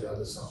 इतना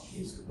ज़्यादा साफ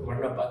है इसको,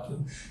 वरना बाकी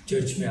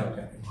चर्च में आप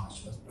जाकर नमाज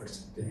पढ़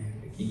सकते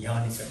हैं, लेकिन यहाँ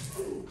नहीं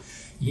सकते.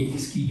 ये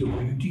इसकी जो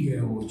ब्यूटी है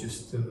वो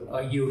जस्ट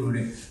ये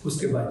उन्होंने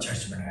उसके बाद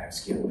चर्च बनाया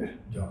इसके अंदर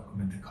जो आपको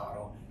मैं दिखा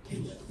रहा हूँ.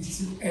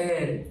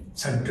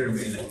 सेंटर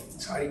में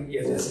सारी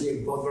जैसे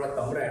एक बहुत बड़ा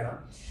कमरा है ना,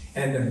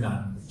 दरमियान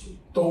में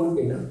तोड़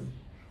के ना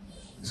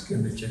इसके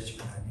अंदर चर्च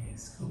बना दिया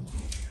इसको.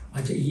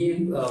 अच्छा, ये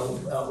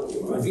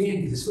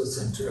again this was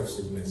centre of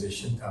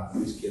civilisation था.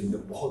 इसके अंदर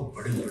बहुत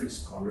बड़े बड़े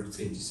स्कॉलर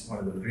थे, जिसमें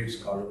one of the great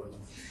scholar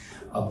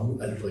Abu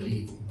अल-वली,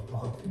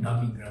 बहुत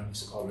नामी ग्रामी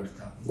स्कॉलर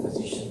था,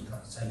 फिजिशियन था,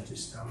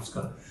 साइंटिस्ट था.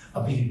 उसका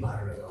अभी भी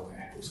बाहर लगा हुआ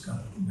है, उसका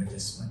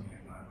मुजस्समा है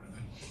बाहर लगा.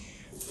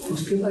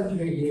 उसके बाद जो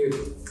है ये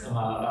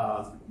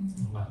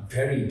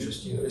वेरी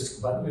इंटरेस्टिंग.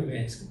 इसके बाद में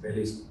मैं इसके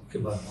पहले इसके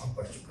बाद वहाँ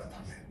पढ़ चुका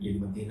था मैं. ये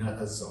मदीना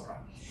का ज़ोरा,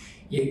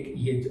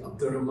 ये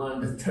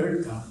अब्दुर्रहमान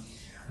III था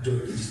जो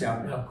जिसने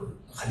अपने आप को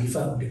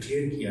खलीफा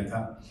डिक्लेयर किया था.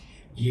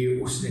 ये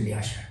उसने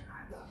नया शहर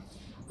बनाया था.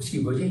 उसकी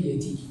वजह ये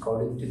थी कि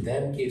अकॉर्डिंग टू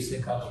दैम कि उसने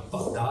कहा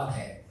बगदाद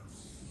है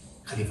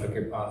खलीफा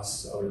के पास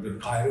और इधर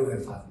कायरो है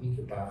फातिमी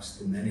के पास,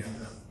 तो मैंने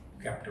अपना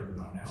कैपिटल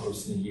बनाना है. और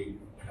उसने ये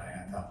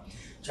बनाया था,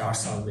 4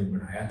 साल में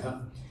बनाया था.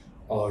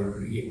 और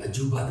ये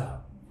अजूबा था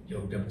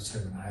जब उसने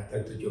बनाया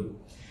था. तो जो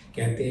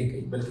कहते हैं कि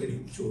बल्कि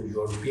जो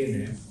यूरोपियन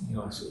है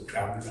यहाँ से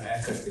ट्रैवल आया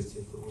करते थे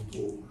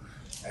तो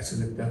ऐसा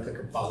लगता था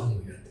कि पागल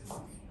हो जाते थे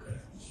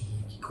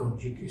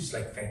it's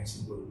like fancy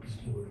world,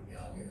 Disney world में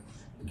आ गया,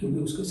 क्योंकि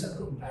उसके साथ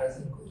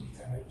कंपैरिजन कोई नहीं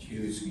था.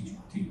 इसकी जो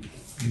थी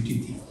ब्यूटी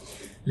थी.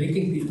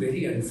 लेकिन फिर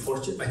वेरी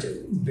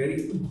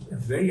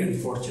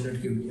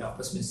अनफॉर्चुनेट कि उनकी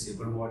आपस में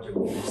सिविल वॉर जब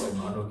हुई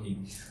मुसलमानों की,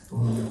 तो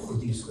उन्होंने खुद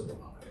ही उसको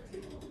दबा कर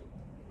दिया.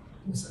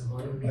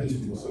 मुसलमानों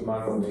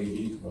ने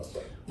ही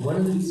वन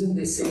ऑफ द रीजन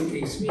दे से कि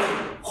इसमें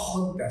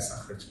बहुत पैसा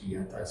खर्च किया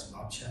था इस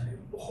बादशाह ने,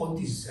 बहुत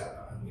ही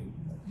ज़्यादा.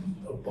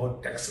 बहुत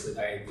टैक्स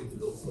लगाए थे,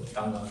 लोग बहुत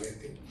तंग आ गए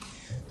थे.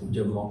 तो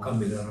जब मौका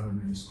मिला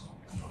उन्होंने इसको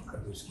कर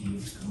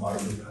उसका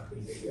मार्ग बना कर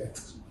ले गया.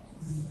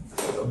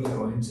 अभी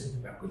रोइन से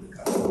मैं आपको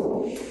दिखा रहा हूँ.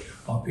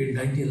 और फिर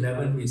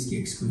 1911 में इसकी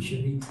एक्सकवेशन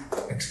हुई.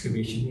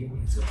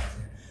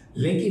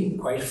 लेकिन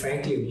क्वाइट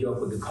फ्रैंकली जो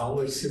आपको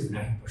दिखाऊंगा सिर्फ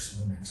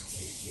 9% में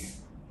एक्सकवेट किया है,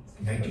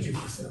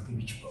 92% अभी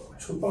भी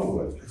छुपा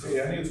हुआ है.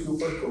 यानी उसके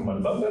ऊपर तो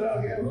मलबा कर आ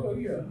गया,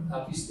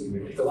 आप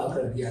इसलिए तबाह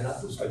कर दिया ना,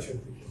 तो उसका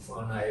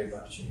तूफान आए,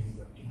 बारिशें,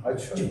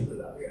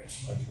 जंगल आ गया,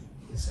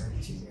 ये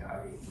सारी चीज़ें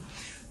आ गई.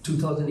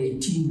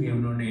 2018 में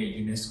उन्होंने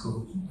यूनेस्को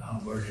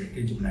वर्ल्ड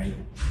हेरिटेज बनाई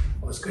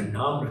और उसका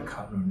नाम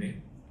रखा उन्होंने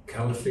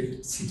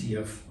कैलिफेट सिटी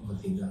ऑफ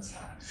मदीना.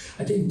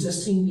 अच्छा,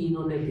 इंटरेस्टिंगली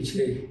इन्होंने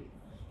पिछले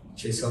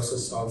 600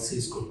 साल से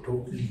इसको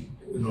टोटली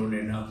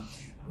उन्होंने ना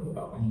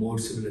मोर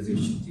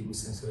सिविलाइजेशन थी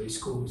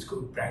इसको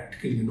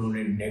प्रैक्टिकली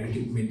उन्होंने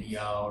नेगेटिव में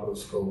लिया और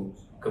उसको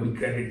कभी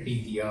क्रेडिट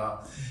नहीं दिया.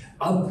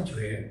 अब जो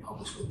है अब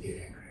उसको दे रहे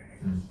हैं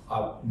क्रेडिट.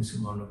 आप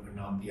मुसलमानों का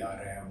नाम भी आ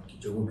रहा है, उनकी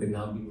जगहों के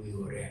नाम भी वही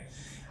हो रहे हैं.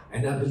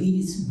 And I believe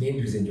it's main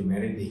reason जो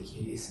मैंने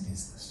देखी है इस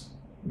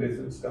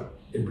बिजनेस का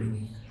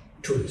bringing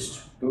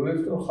tourist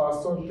और ख़ास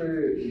तौर पे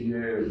ये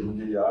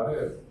मुझे याद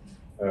है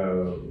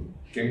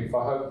किंग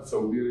फहद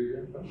सऊदी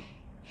अरेबिया का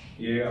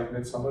ये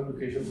अपने समर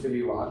वेकेशन के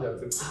लिए वहाँ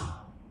जाते थे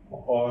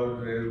और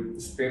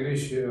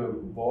स्पेनिश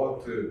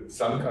बहुत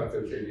सन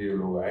करते थे ये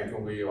लोग आए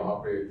क्योंकि ये वहाँ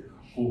पे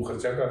खूब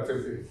खर्चा करते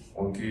थे.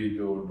 उनकी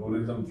जो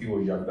टूरिज्म थी वो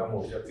यकदम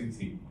हो जाती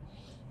थी.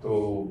 तो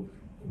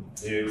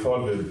ये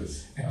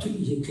एक्चुअली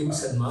ये किंग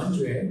सलमान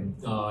जो है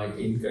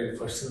इनका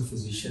पर्सनल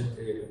फिजिशियन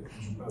थे,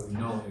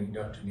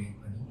 डॉक्टर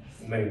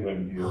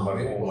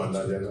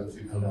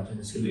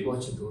बहुत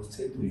अच्छे दोस्त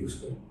थे. तो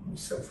उसके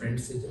सब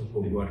फ्रेंड्स थे जब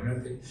वो गवर्नर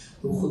थे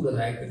तो वो खुद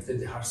बताया करते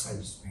थे हर साल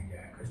इसमें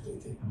जाया करते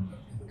थे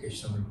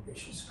वेकेशन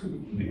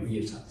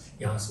ये था,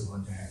 यहाँ से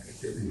वहाँ जाया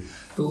करते थे.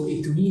 तो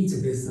इट मी इट्स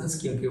बिजनेस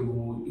क्योंकि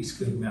वो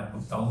इसके मैं आपको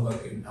बताऊँगा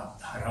कि आप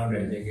हैरान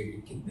रह जाएंगे कि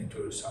कितने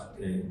टूरिस्ट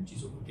आते हैं इन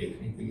चीज़ों को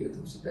देखने के लिए,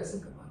 तो उससे पैसे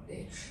कमाते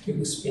हैं.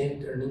 क्योंकि Spain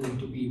turning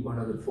into B one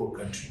of the 4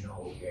 country ना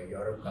हो गया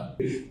यूरोप का.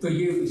 तो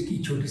ये इसकी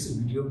छोटी सी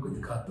वीडियो को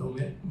दिखाता हूँ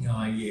मैं.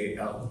 यहाँ ये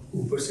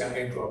ऊपर से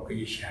आए तो आपको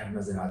ये शहर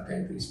नज़र आता है.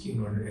 तो इसकी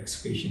उन्होंने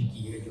एक्सपेशन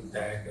की है जो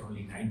बताया कि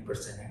ओनली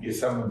 9% है. ये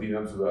सब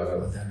मदीना से बाहर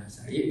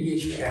है, ये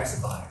शहर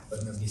से बाहर है,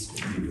 15-20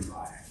 किलोमीटर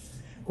बाहर है.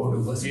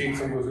 कोडोबा से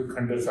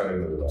खंडर सारे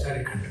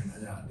खंडर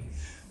नजर आ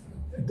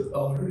गए. तो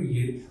और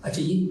ये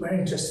अच्छा ये बड़ा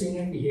इंटरेस्टिंग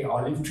है कि ये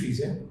ऑलिव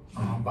ट्रीज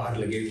हैं बाहर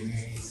लगे हुए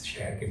हैं इस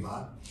शहर के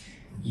बाहर.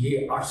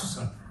 ये 800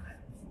 साल पुराना है,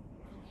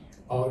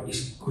 और इस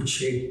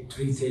कुछ एक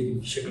ट्री थे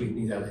जिनकी शक्ल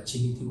इतनी ज़्यादा अच्छी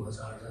नहीं थी, वो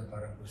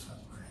 1200 साल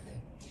पुराने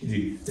थे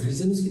जी।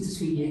 रीज़न इसकी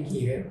तस्वीर ये की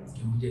है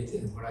कि मुझे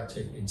बड़ा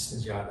अच्छा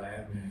इंसिडेंट याद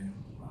आया। मैं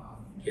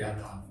गया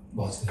था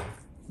बॉस्निया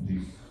जी।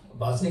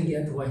 बॉस्निया गया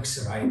तो वहाँ एक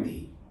सराय थी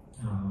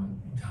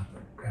जहाँ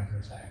पर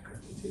ट्रैवलर्स आया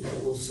करते थे। तो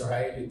वो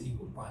सराय जो थी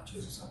वो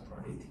 500-600 साल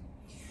पुरानी थी,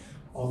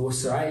 और वो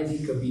सराय थी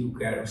कभी वो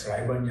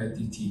सराय बन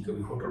जाती थी,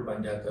 कभी होटल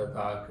बन जाता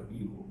था,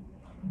 कभी वो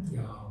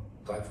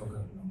ताइफों का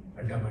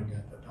अड्डा बन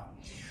जाता था।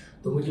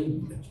 तो मुझे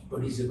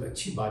बड़ी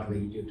अच्छी बात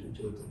लगी जो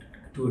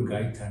टूर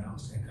गाइड था ना,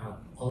 उसने कहा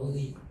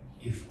only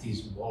if this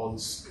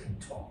walls can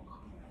talk.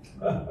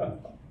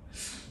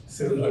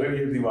 सिर्फ अगर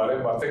ये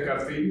दीवारें बातें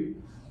करती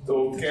तो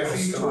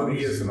कैसी कहानी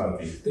ये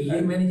सुनाती। तो ये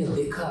मैंने जब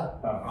देखा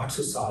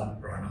 800 साल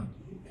पुराना,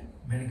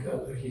 मैंने कहा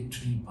अगर ये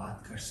ट्री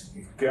बात कर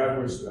सके, क्या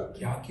कुछ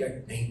क्या क्या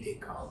नहीं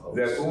देखा होगा।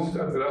 जैतून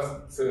का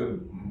दरख्त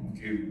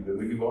की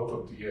जिंदगी बहुत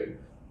होती है,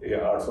 ये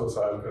 800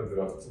 साल का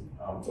दरख्त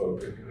आमतौर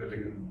पे,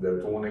 लेकिन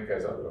जैतून एक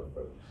ऐसा दरख्त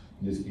है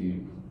जिसकी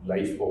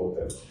लाइफ बहुत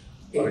है।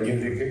 और ये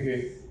देखेंगे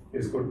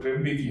इसको ट्रिम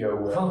भी किया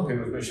हुआ है। हाँ। फिर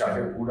उसमें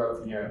शाखें फूट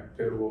आती हैं,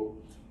 फिर वो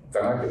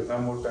तना कितना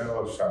मोटा है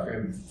और शाखें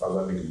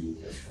ताज़ा निकली हुई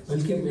है।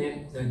 बल्कि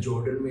मैं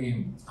जॉर्डन में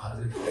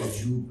हज़रत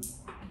अय्यूब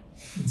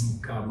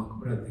का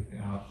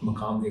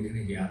मकाम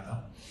देखने गया था।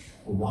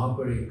 वहाँ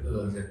पर एक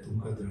जैतून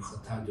का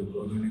दरख्त था जो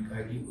उन्होंने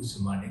कहा कि उस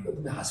ज़माने का,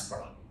 तो मैं हंस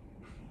पड़ा।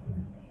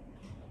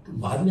 तो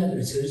बाद में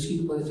रिसर्च की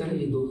तो पता चला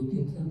ये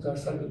 2-3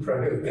 साल के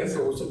पुराने होते हैं,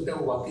 तो हो सकता है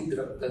वो वाकई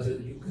दरख्त था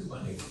अय्यूब के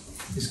ज़माने का,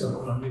 जिसका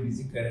कुरान में भी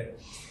जिक्र है।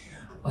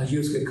 और ये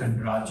उसके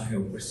खंडरात जो है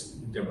ऊपर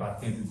से जब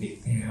आते हैं तो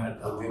देखते हैं यार।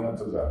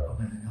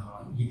 हाँ,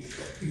 ये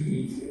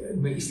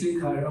मैं इसलिए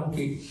कह रहा हूँ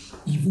कि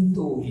इवन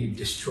तो ये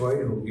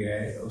डिस्ट्रॉयड हो गया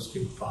है, उसके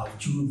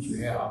बावजूद जो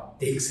है आप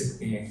देख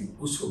सकते हैं कि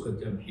उस वक्त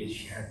जब ये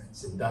शहर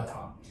जिंदा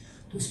था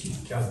तो उसकी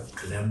क्या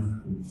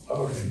ग्लैमर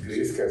और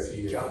ग्रेस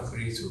कैसी है, क्या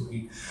ग्रेस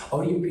होगी।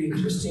 और ये फिर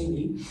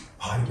इंटरेस्टिंगली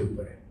पहाड़ के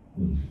ऊपर है,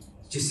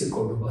 जिससे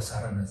कोर्डोबा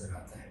सारा नजर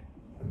आता है।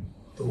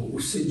 तो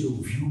उससे जो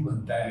व्यू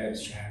बनता है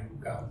शहर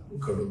का,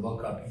 कोर्डोबा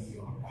का भी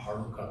और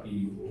पहाड़ों का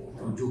भी,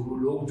 तो जो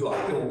लोग जो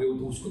आते होंगे वो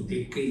तो उसको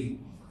देख के ही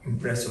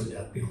इम्प्रेस हो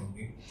जाते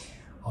होंगे।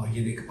 और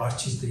ये देख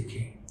आर्चिस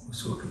देखें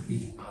उस वक्त की,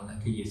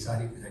 हालांकि ये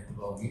सारी कनेक्ट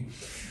होगी।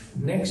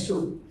 नेक्स्ट जो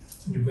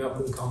मैं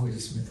आपको दिखाऊंगा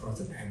जिसमें थोड़ा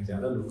सा टाइम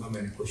ज़्यादा लूँगा,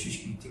 मैंने कोशिश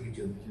की थी कि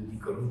जल्दी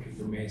करूँ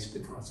क्योंकि मैं इस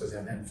पर थोड़ा सा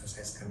ज़्यादा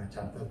एम्फसाइज करना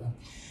चाहता था।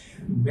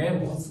 मैं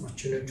बहुत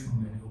फॉर्चुनेट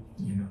हूँ, मैंने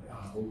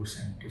ओवर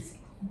 70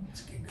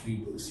 के करीब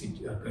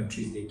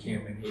कंट्रीज देखी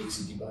हैं। मैंने एक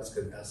सिटी बास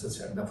का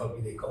 10,000 दफ़ा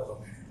भी देखा होगा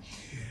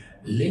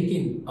मैंने,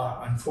 लेकिन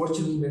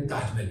अनफॉर्चुनेटली मैंने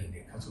ताजमहल नहीं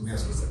देखा, तो मैं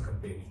उसके साथ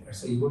कंपेयर नहीं कर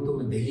सकती। वो तो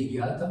मैं दिल्ली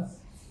गया था,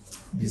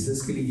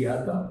 बिजनेस के लिए गया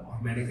था,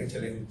 और मैंने कहा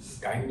चले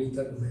टाइम नहीं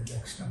था तो मैं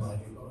नेक्स्ट टाइम आ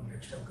जाऊँगा, और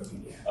नेक्स्ट टाइम कभी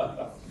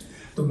गया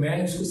तो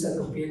मैं उसके साथ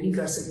कंपेयर नहीं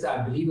कर सकता।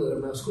 आई बिलीव अगर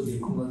मैं उसको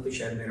देखूंगा तो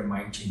शायद मेरा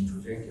माइंड चेंज हो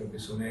जाए, क्योंकि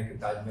सुना है कि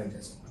ताजमहल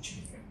जैसा कुछ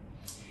नहीं है।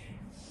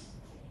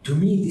 To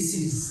me this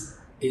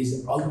is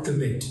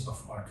ultimate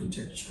of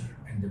architecture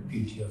and the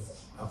beauty of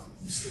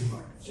Muslim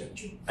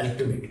architecture,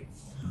 ultimate,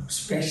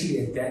 especially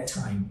at that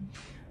time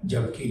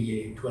जबकि ये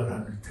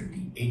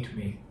 1238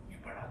 में ये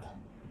पड़ा था।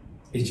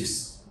 It's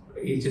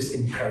just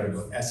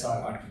incredible। ऐसा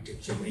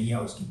आर्किटेक्चर नहीं है,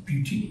 उसकी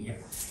ब्यूटी नहीं है।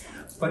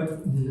 But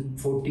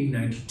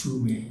 1492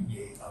 में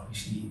ये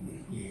obviously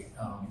ये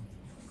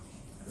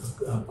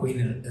Queen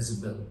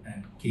Elizabeth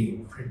and King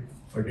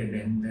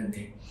Ferdinand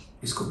ने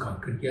इसको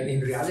कांकर किया।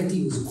 In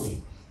reality it was a queen।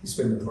 इस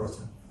पर मैं थोड़ा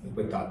सा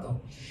बताता हूँ।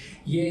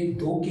 ये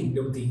 2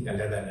 किंगडम थी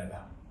अलग-अलग,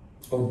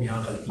 और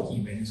यहाँ गलती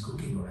की मैंने, इसको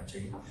किंग होना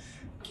चाहिए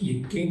कि ये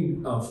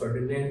king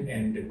Ferdinand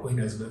and queen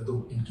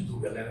Elizabeth, इनकी 2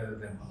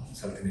 अलग-अलग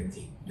सल्तनत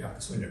थी जो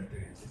आपस में लड़ते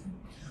रहते थे।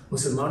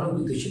 मुसलमानों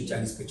की तो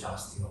 40-50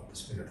 थी,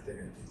 आपस में लड़ते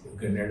रहते थे।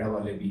 कनाडा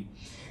वाले भी,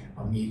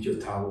 अमीर जो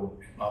था वो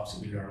बाप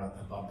से भी लड़ रहा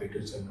था, बाप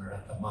बेटे से लड़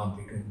रहा था, माँ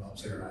बेटे बाप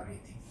से लड़ा रही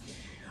थी,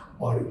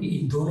 और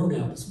इन दोनों ने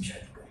आपस में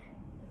शादी करी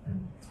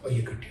और ये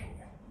इकट्ठे हो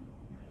गए।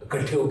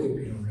 इकट्ठे होकर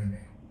फिर उन्होंने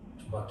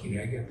बाकी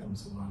रह गया था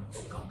मुसलमानों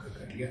को काम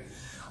कर लिया।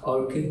 और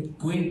फिर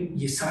क्वीन,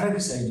 ये सारा की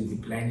सारी जो थी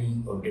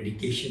प्लानिंग और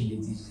डेडिकेशन ये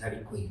थी सारी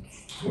क्वीन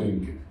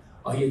की।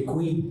 और ये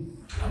क्वीन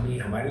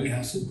हमारे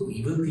लिहाज से तो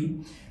इवल थी,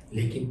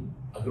 लेकिन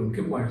अगर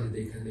उनके पॉइंट से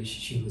देखा जाए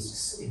she was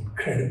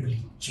incredibly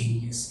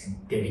genius and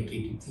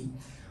dedicated थी।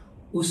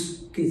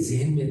 उसके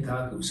जहन में था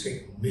कि उसका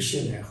एक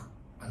मिशन है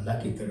अल्लाह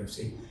की तरफ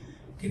से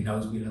कि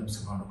नाउज़ुबिल्लाह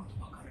मुसलमानों को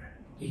तबाह कर रहा है।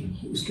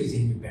 ये उसके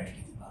जहन में बैठ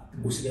गई थी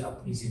बात। उसने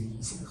अपनी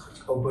ज़िंदगी से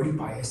खर्च, और बड़ी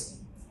पायस थी,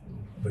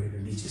 बड़ी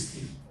रिलीजियस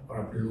थी, और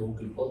अपने लोगों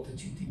के लिए बहुत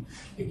अच्छी थी,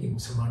 लेकिन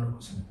मुसलमानों को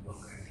उसने तबाह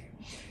कर दिया।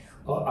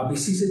 और अब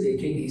इसी से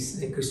देखेंगे,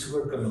 इसने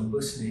क्रिस्टोफर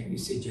कोलंबस ने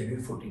इसे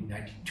जनवरी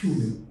 1492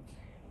 में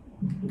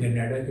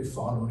कनाडा के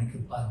फॉल होने के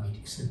बाद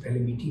मीटिंग, इसने पहले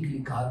मीटिंग के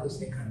लिए कहा था,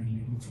 उसने कहा नहीं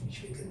लेकिन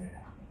फिनिश विद कनाडा।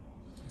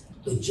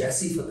 तो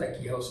जैसे ही पता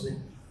किया उसने,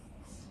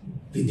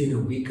 विद इन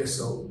अ वीक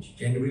सो,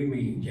 जनवरी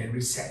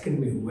 2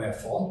 में हुआ है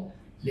फॉल।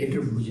 लेटर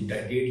मुझे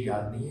डेट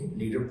याद नहीं है,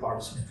 लेटर पार्ट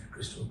उसने फिर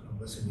क्रिस्टोफर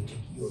कोलंबस से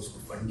मीटिंग की और उसको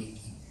फंडिंग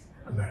की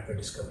अमेरिका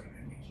डिस्कवर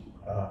करने की।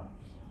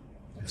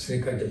 उसने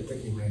कहा जब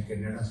तक कि मैं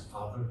कनाडा से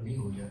पावर नहीं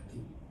हो जाती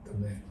तो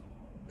मैं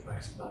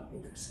तुम्हारे से बात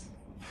नहीं कर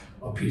सकती।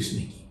 और फिर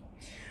उसने की।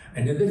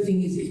 Another thing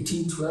is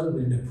 1812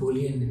 में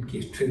नेपोलियन के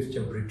ट्रिप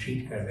जब रिट्रीट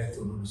कर रहे थे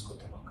उन्होंने उसको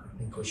तबाह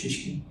करने की कोशिश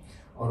की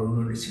और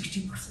उन्होंने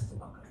 60%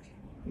 तबाह कर दिया।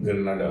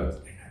 ग्रेनाडा,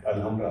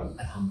 अल्हम्रा।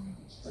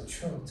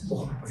 अच्छा,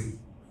 बहुत बड़ी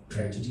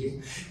ट्रेजेडी है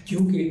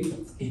क्योंकि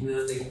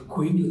इन्होंने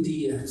कोई नहीं होती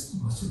है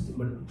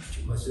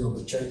मस्जिदों को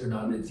चर्च बना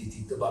देती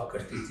थी, तबाह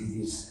करती थी,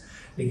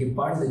 लेकिन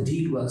part of the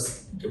deal was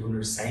जब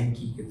उन्होंने साइन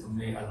की कि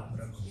तुमने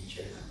अल्हम्रा को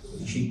नीचे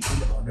शीट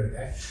ऑर्डर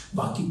है,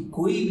 बाकी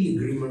कोई भी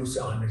एग्रीमेंट उससे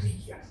ऑनर नहीं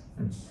किया।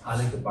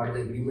 हालांकि पार्ट ऑफ द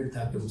एग्रीमेंट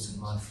था कि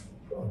मुसलमान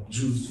और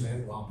जूस जो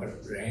है वहाँ पर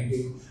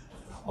रहेंगे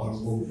और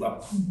वो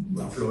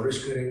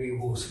फ्लोरिश करेंगे,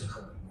 वो उसने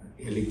ख़त्म कर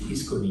दिया, लेकिन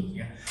इसको नहीं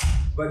किया।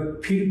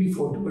 बट फिर भी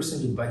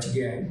 40% जो बच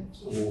गया है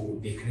वो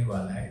देखने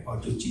वाला है।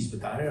 और जो चीज़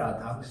बता रहा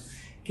था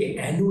कि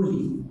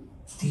एनुअली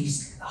 30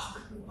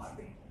 लाख लोग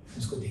आते हैं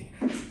उसको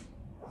देखने,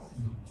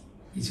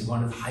 it's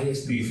one of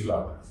highest.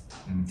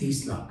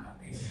 30 lakh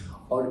आते हैं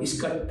और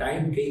इसका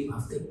टाइम कई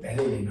हफ्ते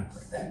पहले लेना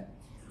पड़ता है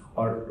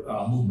और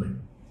अमूमन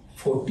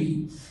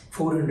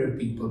 400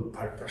 पीपल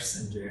पर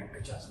पर्सन जो है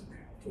इजाज़त है,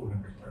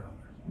 400 पर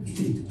आवर,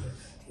 इतनी दिक्कत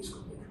थी इसको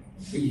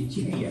देखने। ये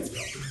चीज़ ही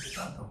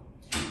बताता हूँ।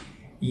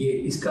 ये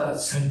इसका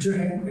सेंटर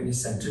है, मैं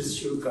सेंटर से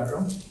शुरू कर रहा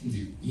हूँ।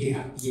 ये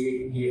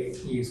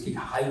इसकी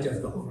हाइट ऑफ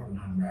द होल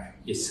है,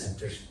 ये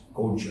सेंटर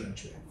कोर्ट चर्च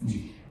है,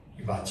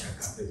 ये बादशाह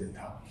का पैदा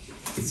था।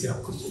 इससे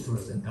आपको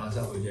थोड़ा सा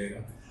अंदाज़ा हो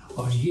जाएगा।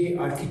 और ये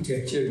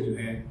आर्किटेक्चर जो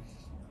है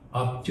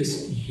आप जस्ट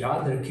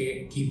याद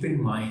रखें, कीप इन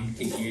माइंड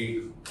कि ये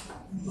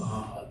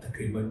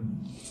तकरीबन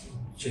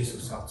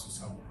 600-700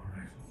 साल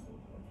पुराना है।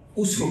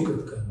 उस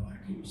वक्त का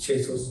मार्केट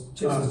 600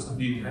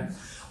 साल है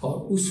और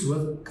उस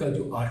वक्त का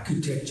जो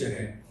आर्किटेक्चर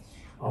है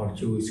और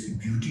जो इसकी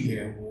ब्यूटी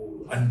है वो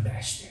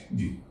अनमैच्ड है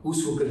जी।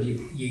 उस वक्त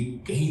ये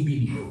कहीं भी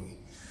नहीं होगी।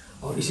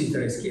 और इसी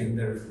तरह इसके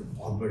अंदर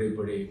बहुत बड़े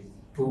बड़े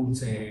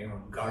पूल्स हैं और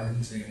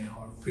गार्डन्स हैं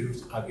और फिर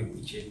उस आगे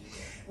पीछे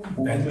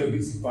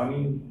पानी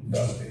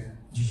डालते हैं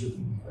जी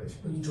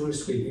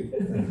टूरिस्ट के लिए।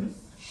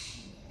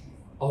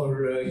 और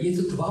ये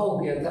तो तबाह हो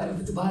गया था,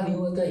 तबाह नहीं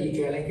हुआ था, ये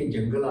कह रहे हैं कि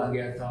जंगल आ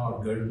गया था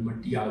और गर्द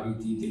मिट्टी आ गई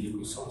थी, तो ये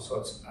कोई 100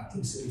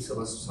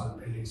 साल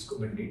पहले इसको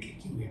मैंडेट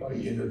की हुई है। और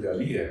ये जो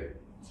जाली है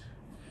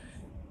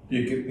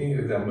ये कितनी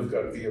रिजेंबल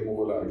करती है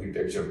मुगल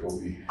आर्किटेक्चर को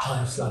भी। हाँ,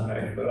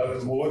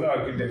 मुगल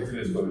आर्किटेक्चर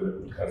इसको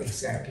रिजेंबल करती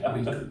है।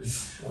 एग्जैक्टली।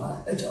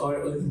 अच्छा,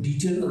 और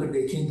डिटेल अगर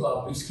देखें तो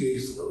आप इसके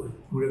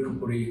पूरे का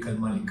पूरे ये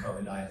कलमा लिखा हुआ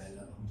ला इलाहा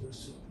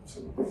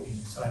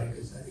सारे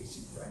के सारे इसी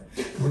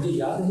तरह। मुझे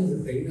याद है जब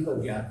मैं पहली दफ़ा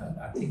गया था,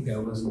 आई थिंक दैट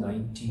वाज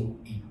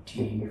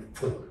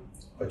 1984।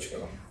 अच्छा,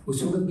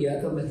 उस वक्त गया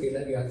था, मैं अकेला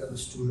गया था,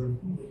 स्टूडेंट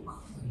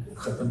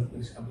ख़त्म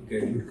अभी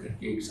ग्रेजुएट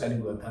करके 1 साल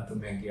हुआ था, तो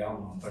मैं गया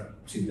वहाँ पर,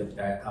 सीधा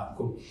बताया था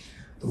आपको।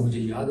 तो मुझे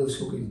याद है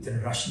उसको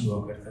इतना रश हुआ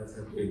करता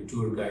था, तो एक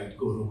टूर गाइड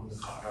गोरों को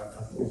दिखा रहा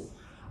था,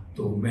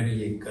 तो मैंने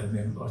ये कल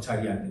में और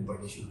सारी आदमी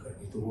पढ़नी शुरू कर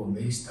दी। तो वो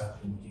अमेज था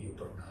कि मुझे ये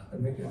पढ़ना था।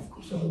 मैं क्या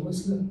आपको सब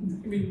मसला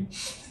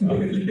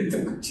मेरे लिए तो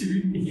कुछ भी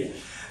नहीं है,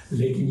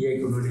 लेकिन ये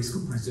कि उन्होंने इसको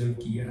प्रिजर्व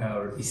किया है।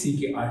 और इसी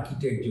के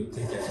आर्किटेक्ट जो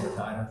थे, जैसे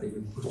बता रहा था,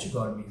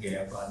 पुर्तगाल में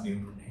गया, बाद में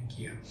उन्होंने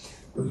किया।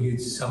 तो ये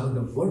सम ऑफ द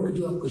वर्क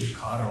जो आपको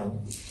दिखा रहा हूँ,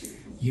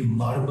 ये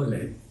मार्बल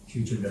है,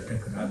 ये जो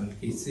लटक रहा है,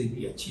 इससे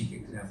भी अच्छी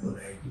एग्जाम्पल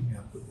रहेगी, मैं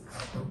आपको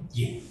दिखाता हूँ।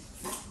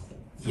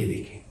 ये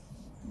देखें,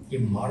 ये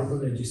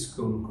मार्बल है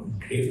जिसको उनको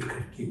ड्रेफ्ट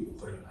करके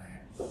ऊपर लगाया है,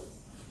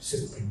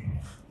 सस्पेंडेड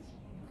है।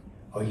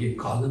 और ये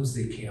कॉलम्स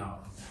देखें आप,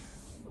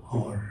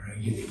 और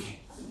ये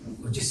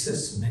देखें, और जिस तरह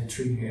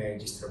सिमेट्री है,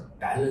 जिस तरह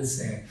बैलेंस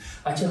है।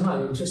 अच्छा हाँ,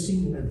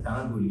 इंटरेस्टिंग मैं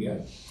बताना भूल गया,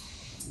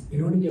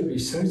 इन्होंने जब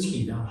रिसर्च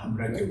की ना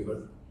हमरा के ऊपर,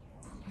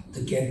 तो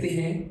कहते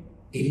हैं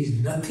it is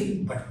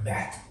nothing but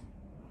math,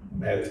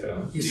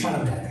 ये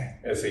सारा मैथ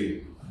है। ऐसे ही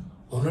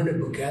उन्होंने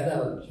बकायदा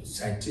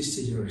साइंटिस्ट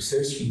से जो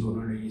रिसर्च की,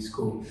 उन्होंने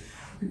इसको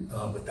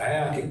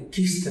बताया कि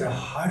किस तरह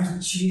हर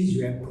चीज़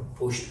जो है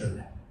प्रोपोर्शनल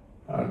है।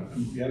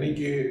 यानी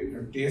कि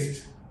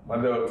टेस्ट,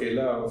 मतलब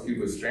अकेला उसकी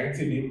कोई स्ट्रेंथ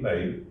ही नहीं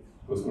बनाई,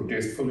 उसको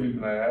टेस्टफुल भी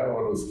बनाया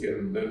और उसके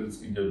अंदर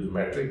उसकी जो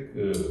ज्योमेट्रिक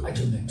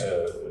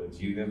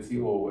चीज़ें थी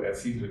वो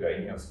ऐसी लगाई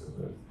हैं उसके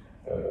अंदर,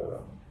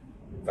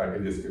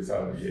 ताकि जिसके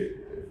साथ ये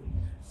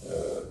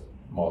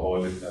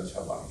माहौल इतना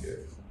अच्छा बन गया।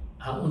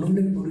 हाँ,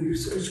 उन्होंने पूरी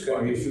रिसर्च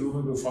कर। ये शुरू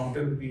में कोई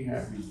फाउंटेन भी है,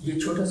 ये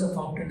छोटा सा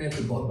फाउंटेन है,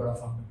 फिर बहुत बड़ा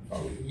फाउंटेन।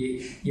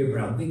 ये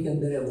बरामदे के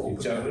अंदर है, वो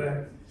चल रहा है,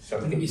 इस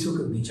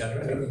वक्त नहीं चल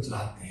रहा है, लेकिन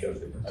चलाते हैं,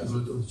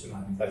 तो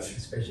चलाते हैं।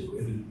 अच्छा, स्पेशली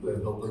कोई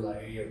लोकल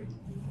आए या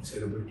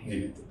सेलिब्रिटी है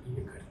तो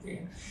ये करते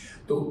हैं।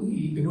 तो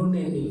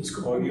इन्होंने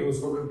इसको, और ये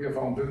उस वक्त के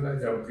फाउंटेन है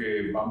जबकि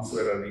पंप्स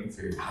वगैरह नहीं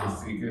थे। इस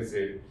तरीके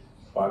से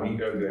पानी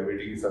का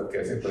ग्रेविटी के साथ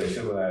कैसे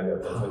प्रेशर बनाया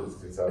जाता था,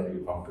 जिसके साथ ये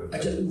फाउंटेन।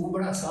 अच्छा, वो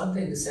बड़ा आसान था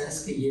इन द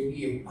सेंस कि ये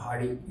भी एक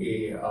पहाड़ी के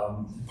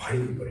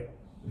ऊपर है,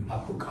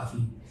 आपको काफ़ी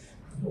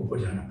ऊपर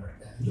जाना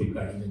पड़ता है, जो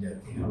गाड़ी में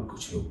जाते हैं, और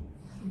कुछ लोग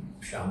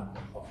शाम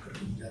को ऑफ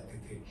करके जाते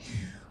थे।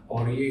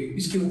 और ये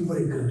इसके ऊपर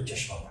एक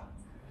चश्मा था,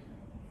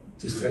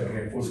 जिस तरह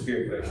के उसके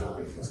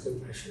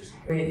प्रेशर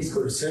से मैं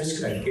इसको रिसर्च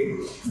करके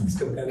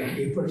इसका पहले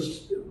पेपर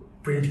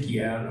प्रिंट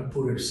किया है,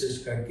 पूरा रिसर्च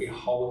करके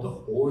हाउ द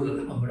होल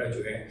हमारा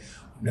जो है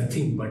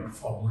नथिंग बट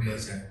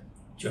फार्मूलाज है,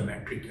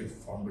 ज्योमेट्रिकल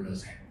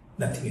फार्मूलाज हैं,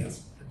 नथिंग एल्स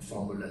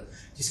फार्मूला,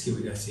 जिसकी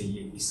वजह से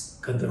ये इस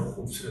कदर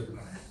खूबसूरत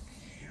बना है।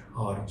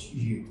 और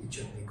ये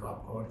चटनी को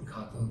आपको और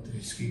दिखाता हूँ तो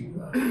इसकी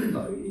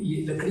ये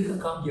लकड़ी का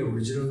काम ये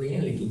ओरिजिनल नहीं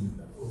है, लेकिन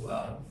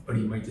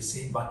बड़ी मजे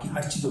से बाकी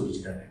हर चीज़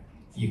ओरिजिनल है,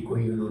 ये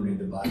कोई उन्होंने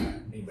दोबारा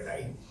नहीं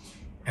बनाई,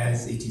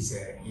 एज इट इज़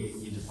है।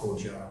 ये जो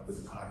कोचा आपको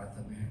दिखा रहा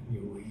था मैं, ये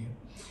वही है।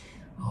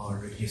 और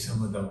ये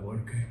सम ऑफ द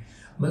वर्क है,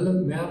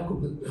 मतलब मैं आपको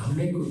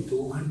हमने कोई 2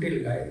 घंटे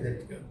लगाए,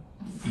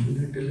 3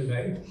 घंटे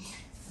लगाए।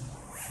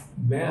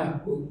 मैं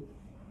आपको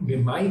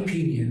माई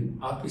ओपिनियन,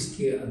 आप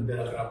इसके अंदर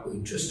अगर आपको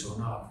इंटरेस्ट हो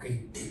ना, आप कहीं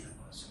दिन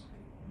लगा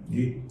सकते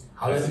हैं।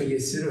 हालांकि ये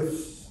सिर्फ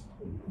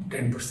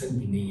 10%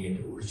 भी नहीं है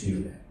जो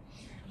ओरिजिनल है,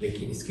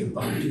 लेकिन इसके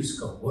बावजूद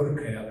इसका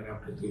वर्क है। अगर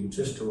आपको तो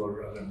इंटरेस्ट हो और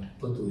अगर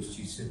मोहब्बत हो इस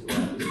चीज़ से, तो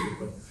आप इसके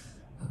ऊपर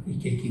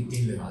एक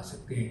दिन लगा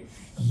सकते हैं।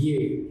 ये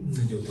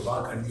जो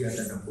तबाह कर दिया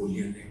था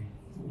नेपोलियन ने,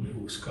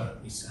 उसका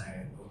हिस्सा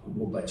है,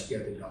 वो बच गया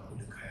तो आपको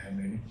दिखाया है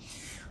मैंने।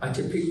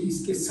 अच्छा, फिर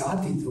इसके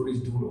साथ ही थोड़ी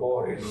दूर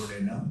और इन्होंने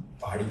ना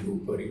पहाड़ी के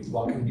ऊपर एक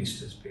वॉकिंग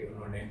डिस्टेंस पे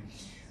उन्होंने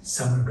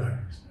समर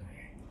गार्डन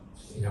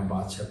बनाए। यहाँ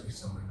बादशाह के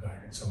समर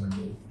गार्डन, समर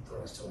में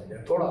थोड़ा चला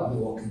जाए, थोड़ा अभी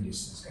वॉकिंग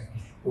डिस्टेंस है,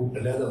 वो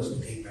अलग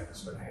उसमें एक पैकेज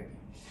बनाए गए।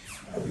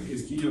 अभी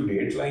इसकी जो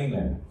डेट लाइन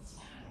है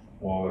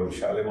और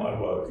शालीमार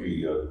बाग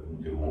की जो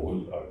मुगल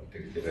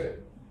आर्किटेक्चर है,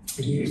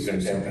 ये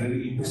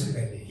कंटेम्प्रेरी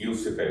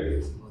उससे पहले,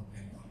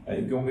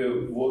 क्योंकि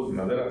वो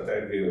नजर आता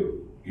है कि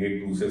एक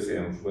दूसरे से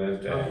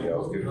इन्फ्लुएंस्ड है या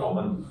उसके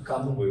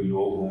कॉमन कोई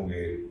लोग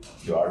होंगे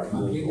जो आर्ट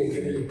में। ये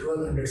देखिए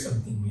 1200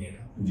 समथिंग में है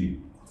ना जी,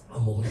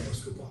 मुगल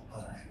उसके बहुत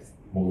बड़ा है,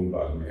 मुगल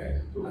बाग में है।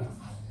 तो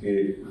ये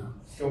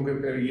क्योंकि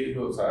फिर ये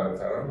जो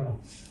सारा ना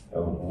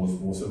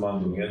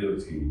मुसलमान दुनिया जो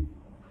थी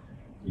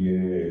ये,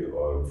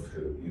 और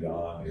फिर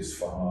ईरान,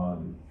 इस्फहान,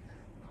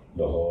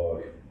 लाहौर,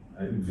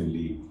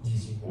 दिल्ली,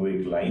 वो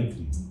एक लाइन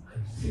थी।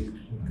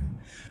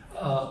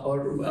 और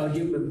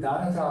ये बता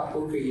रहा था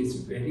आपको कि ये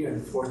वेरी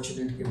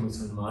अनफॉर्चुनेट कि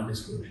मुसलमान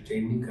इसको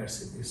रिटेन नहीं कर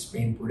सके,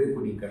 स्पेन पूरे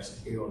को नहीं कर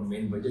सके। और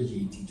मेन वजह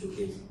यही थी जो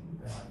कि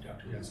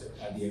डॉक्टर यासर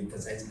आदि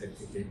एम्फसाइज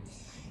करते थे,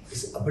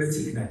 इस अब्र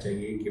सीखना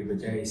चाहिए कि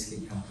बजाय इसके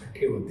कि हम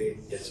इकट्ठे होते,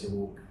 जैसे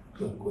वो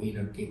कोई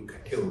न के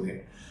इकट्ठे हो गए,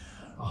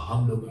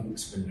 हम लोग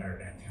आपस में लड़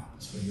रहे थे,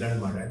 आपस में लड़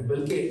मार रहे थे।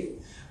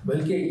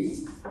 बल्कि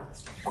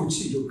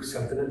कुछ जो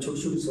सल्तनत,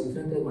 छोटी छोटी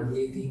सल्तनतें बन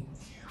गई थी,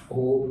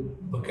 वो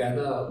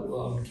बाकायदा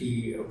उनकी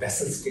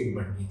वेसल स्टेट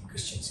बन गई थी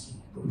क्रिश्चियंस की।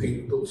 तो कई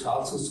 2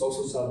 साल से 100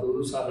 साल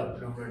 200 साल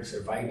अपना उन्होंने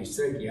सर्वाइव इस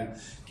तरह किया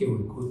कि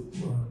उनको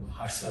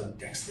हर साल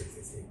टैक्स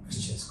देते थे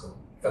क्रिश्चियंस को,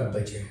 तब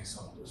बचे हैं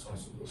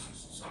 100-200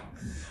 साल।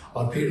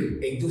 और फिर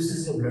एक दूसरे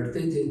से जब लड़ते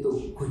थे तो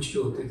कुछ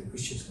जो होते थे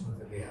क्रिश्चियंस को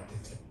मतलब ले आते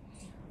थे,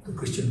 तो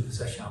क्रिश्चियन के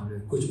साथ शामिल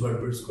कुछ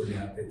बर्बर्स को ले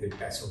आते थे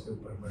पैसों के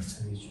ऊपर,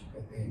 मर्सनरीज जो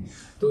कहते हैं।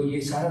 तो ये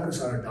सारा का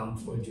सारा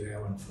डाउनफॉल जो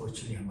है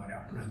अनफॉर्चुनेटली हमारे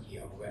अपना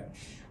किया हुआ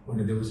है।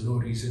 उन्हें देयर वाज नो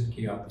रीज़न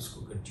कि आप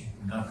इसको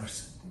कंटिन्यू ना कर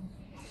सकते।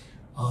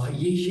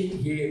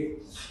 ये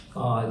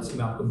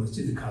मैं आपको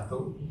मस्जिद दिखाता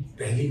हूँ।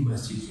 पहली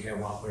मस्जिद जो है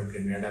वहाँ पर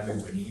कनाडा में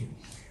बनी है,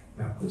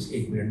 मैं आपको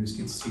 1 मिनट में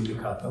इसकी तस्वीर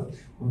दिखाता हूँ।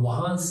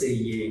 वहाँ से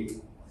ये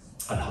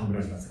अलहम्रा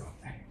नजर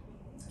आता है,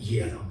 ये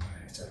अलहम्रा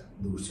है सर,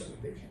 दूर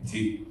चलो देखें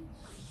जी,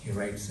 ये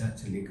राइट साइड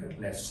से लेकर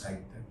लेफ्ट साइड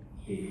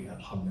तक ये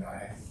अलहम्रा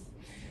है।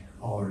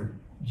 और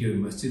जो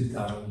मस्जिद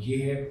का ये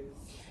है,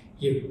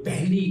 ये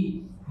पहली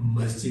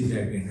मस्जिद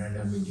है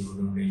कनाडा में जो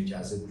उन्होंने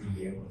इजाज़त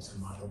दी है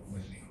मुसलमानों को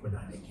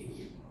बनाने के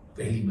लिए,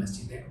 पहली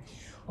मस्जिद है।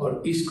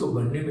 और इसको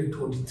बनने में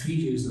 23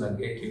 ईयर्स लग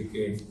गए, क्योंकि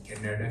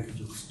कनाडा की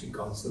जो सिटी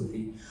काउंसिल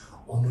थी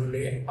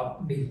उन्होंने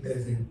अपनी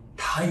तरफ से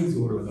ढाई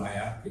जोर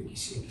लगाया कि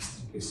किसी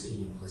तरीके से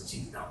ये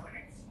मस्जिद ना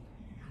बने।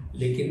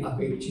 लेकिन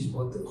अब एक चीज़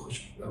बहुत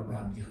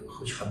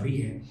खुशखबरी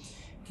है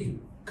कि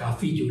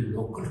काफ़ी जो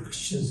लोकल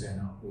क्रिश्चियंस हैं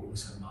ना वो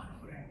मुसलमान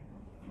हो रहे हैं।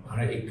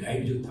 हमारा एक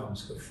गाइड जो था,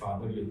 उसका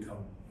फादर जो था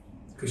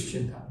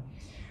क्रिश्चियन था,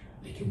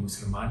 लेकिन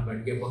मुसलमान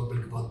बन गया,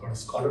 बल्कि बहुत बड़ा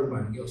स्कॉलर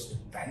बन गया। उसने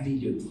पहली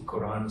जो थी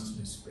कुरान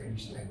उसने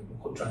स्पेनिश लैंग्वेज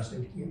को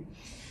ट्रांसलेट किया,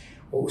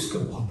 और उसका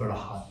बहुत बड़ा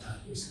हाथ था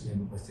इसलिए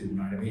मस्जिद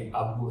बनाने में।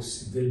 अब वो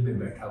सिविल में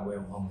बैठा हुआ है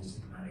वहाँ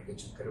मस्जिद बनाने के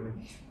चक्कर में,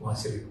 वहाँ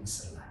से एक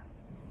मसला है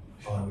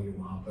और ये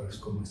वहाँ पर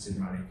उसको मस्जिद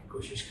बनाने की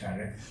कोशिश कर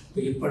रहे हैं।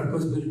 तो ये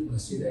पर्पस बिल्ट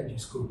मस्जिद है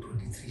जिसको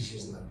 23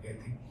 ईयर्स लग गए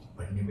थे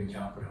बनने में,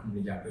 जहाँ पर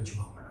हमने जाकर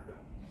जुमा पढ़ा था,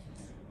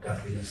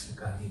 डॉक्टर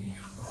रस्टगार ने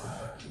यहाँ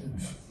पर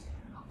किया।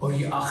 और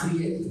ये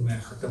आखिरी है, मैं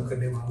ख़त्म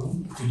करने वाला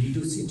हूँ।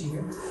 टोलेडो सिटी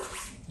है,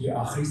 ये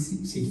आखिरी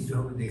सिटी जो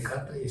हमने देखा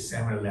था। ये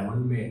 7/11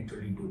 में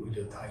टोलेडो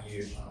जो था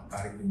ये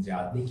तारिक बिन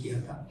ज़ियाद ने किया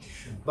था,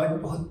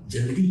 बट बहुत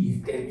जल्दी ये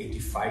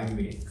 1085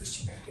 में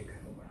क्रिश्चियनिटी का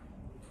हुआ,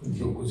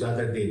 जो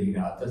ज़्यादा देर नहीं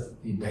रहा था,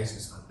 250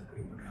 साल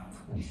तकरीबन रहा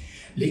था।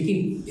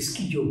 लेकिन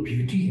इसकी जो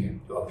ब्यूटी है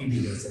जो अभी भी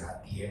नजर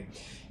आती है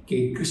कि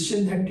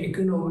Christian had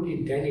taken over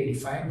in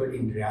 1085, but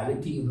in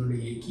reality उन्होंने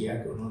ये किया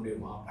कि उन्होंने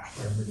वहाँ पर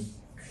हार्मनी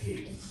क्रिएट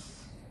की।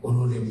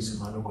 उन्होंने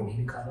मुसलमानों को नहीं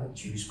निकाला,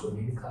 ज्यूज को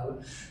नहीं निकाला,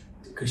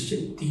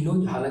 क्रिश्चियन तीनों।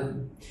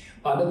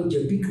 हालांकि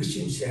जब भी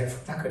क्रिश्चियन शहर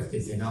फतह करते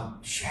थे ना,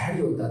 शहर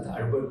जो होता था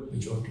अर्बन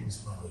मेजॉरिटी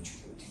मुसलमान हो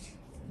चुकी होती थी,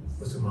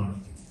 मुसलमान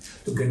होती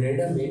थी। तो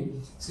कनाडा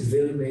में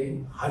सिविल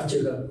में हर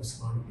जगह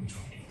मुसलमानों की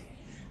मेजॉरिटी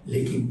थी।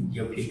 लेकिन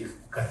जब एक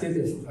करते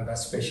थे फतह,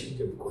 स्पेशली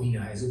जब कोई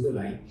नाइज़ुल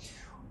आई,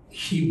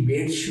 he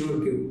made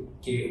sure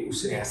کہ اس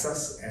نے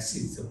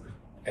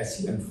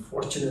ایسی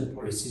انفارچونیٹ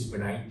پالیسیز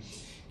بنائی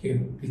کہ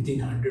ودن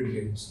 100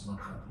 ایئر مسلمان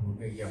ختم ہو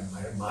گئے یا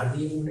مار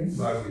دیے انہوں نے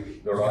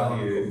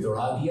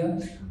دوڑا دیا.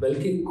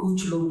 بلکہ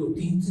کچھ لوگ جو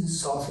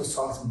 300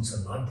 سال سے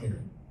مسلمان تھے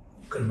نا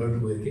کنورٹ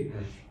ہوئے تھے,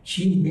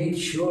 ہی میک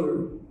شیور,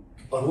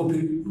 اور وہ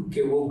پھر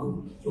کہ وہ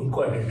ان کو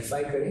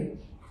آئیڈینٹیفائی کریں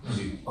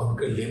اور ان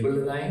کا لیبل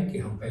لگائیں کہ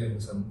ہم پہلے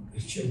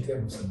کرسچن تھے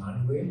مسلمان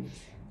ہوئے,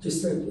 جس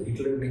طرح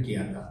ہٹلر نے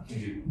کیا تھا.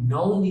 ناٹ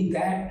اونلی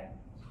دیٹ,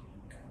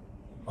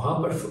 وہاں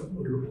پر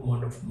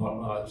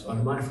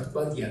علماء نے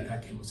فتویٰ دیا تھا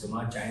کہ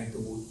مسلمان چاہیں تو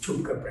وہ چھپ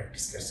کر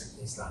پریکٹس کر سکتے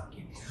ہیں اسلام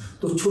کی,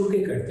 تو چھپ کے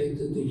کرتے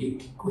تھے. تو یہ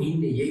کوئن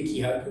نے یہ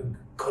کیا کہ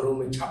گھروں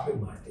میں چھاپے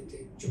مارتے تھے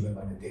جمعے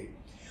والے دن,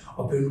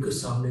 اور پھر ان کے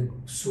سامنے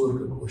سور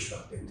کا گوشت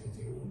رکھ دیتے تھے.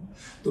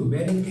 تو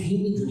میں نے کہیں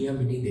بھی دنیا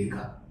میں نہیں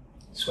دیکھا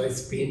سوائے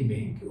اسپین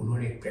میں کہ انہوں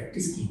نے ایک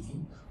پریکٹس کی تھی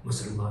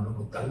مسلمانوں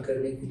کو تنگ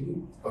کرنے کے لیے,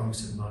 اور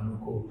مسلمانوں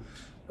کو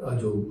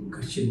جو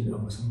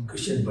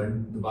کرسچن بن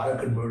دوبارہ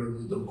کنورٹ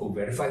ہوتے تو ان کو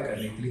ویریفائی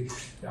کرنے کے لیے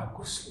کہ آپ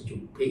کو جو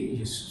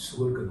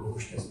سور کا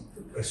گوشت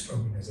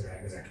ریسٹورینٹ میں نظر آئے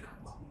گا ریڈ کا,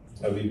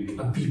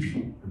 ابھی بھی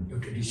جو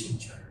ٹریڈیشن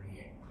چل رہی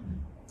ہے.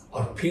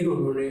 اور پھر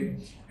انہوں نے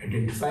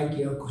آئیڈینٹیفائی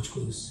کیا کچھ کو,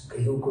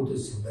 کئیوں کو تو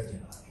زندہ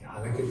جلا دیا,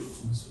 حالانکہ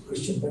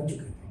کرسچن بن چکے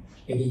تھے,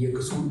 لیکن یہ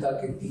قصور تھا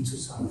کہ 300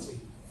 سال سے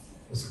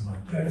مسلمان.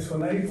 میں نے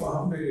سنا ہے کہ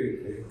وہاں پہ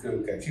ایک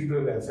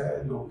کیتھیڈرل ایسا ہے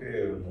جو کہ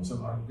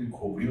مسلمانوں کی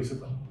کھوپڑیوں سے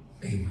بنا.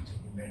 نہیں مجھے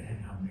میں نے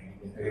نام نہیں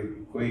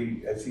کوئی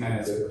ایسی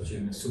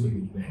سنی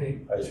میں نے.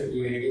 اچھا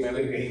میں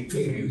نے کہیں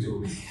فیک نیوز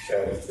ہو گئی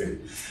شاید سے.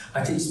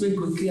 اچھا اس میں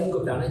کوئکلی آپ کو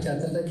بتانا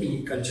چاہتا تھا کہ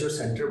یہ کلچر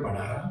سینٹر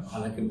بنا رہا,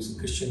 حالانکہ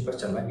کرسچن پر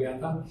چلا گیا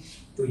تھا,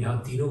 تو یہاں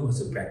تینوں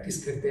مذہب پریکٹس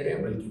کرتے رہے.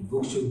 بلکہ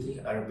بکس جو تھی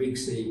عربک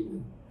سے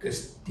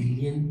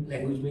کسٹیلین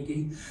لینگویج میں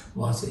گئی,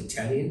 وہاں سے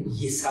اٹیلین.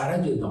 یہ سارا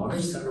جو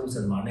نالج تھا نا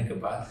مسلمانوں کے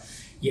پاس,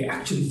 یہ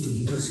ایکچولی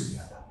تولیدو سے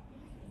گیا تھا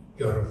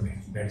یورپ میں,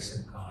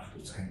 میڈیسن کا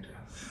سینٹر.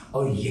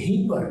 اور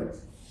یہیں پر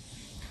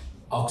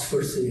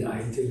آکسفورڈ سے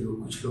آئے تھے لوگ,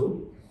 کچھ لوگ,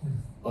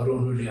 اور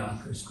انہوں نے آ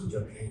کر اس کو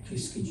جب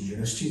اس کی جو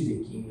یونیورسٹیز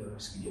دیکھی اور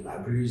اس کی جو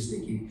لائبریریز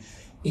دیکھی,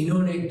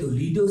 انہوں نے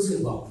تولیدو سے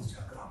واپس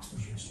جا کر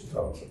آکسفورڈ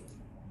یونیورسٹی,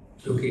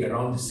 کیونکہ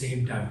around the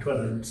same time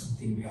 1200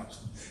 something میں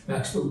میں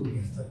آکسفورڈ میں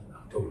گیا تھا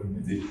اکتوبر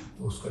میں,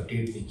 تو اس کا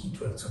ڈیٹ دیکھی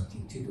 12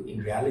 سمتھنگ تھی. تو ان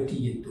ریالٹی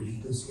یہ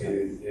تولیدو سے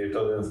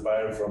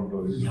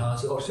یہاں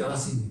سے اور یہاں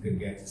سے نکل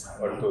گئے تھے سارے.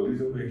 اور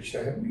تولیدو میں ایک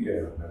شہر بھی ہے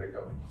امریکہ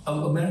میں. اب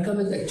امریکہ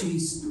میں تو ایکچولی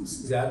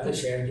زیادہ تر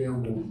شہر جو ہیں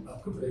وہ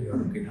آپ کو پتہ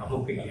یورپ کے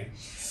ناموں پہ ہی ہیں,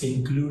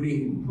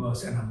 انکلوڈنگ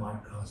سینٹا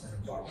مارکا,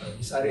 سینٹا باربرا,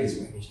 یہ سارے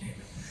اسپینش ہیں.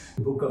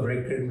 بک آف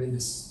ریکارڈ میں the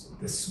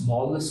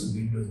smallest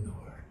window in the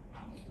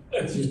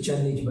world, یہ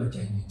چند انچ بائی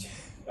چند انچ ہے.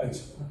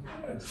 اچھا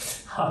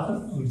ہاں,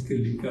 اس کے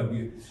لکھا بھی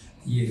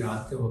یہ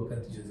رات کے وقت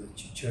جو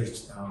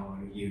چرچ تھا, اور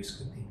یہ اس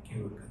کو دن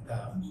کے وقت تھا,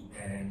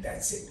 اینڈ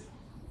دیٹس اٹ.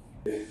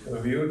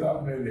 ویوت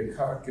آپ نے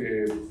دیکھا کہ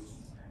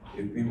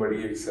اتنی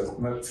بڑی ایک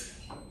سلطنت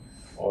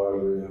اور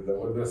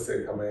زبردست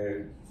ایک ہمیں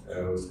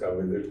اس کا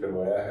وزٹ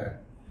کروایا ہے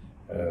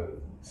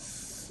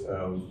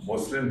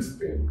مسلم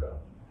اسپین کا.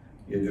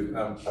 یہ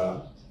جتنا تھا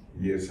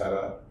یہ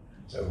سارا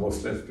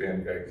مسلم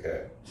اسپین کا ایک ہے,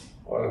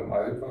 اور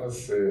ہمارے پاس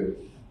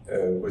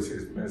کچھ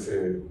اس میں سے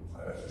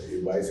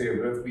یہ باعث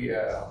عبرت بھی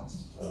ہے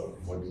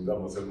موجودہ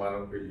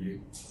مسلمانوں کے لیے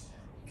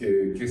کہ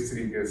کس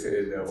طریقے سے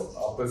جب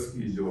آپس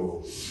کی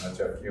جو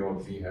ناچاکیاں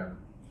ہوتی ہیں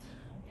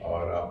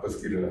اور آپس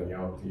کی لڑائیاں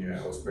ہوتی ہیں,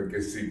 اس میں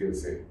کس طریقے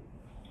سے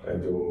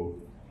جو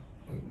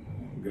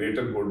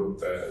گریٹر گڈ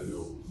ہوتا ہے, جو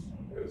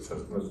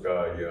سلطنت کا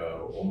یا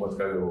امت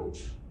کا جو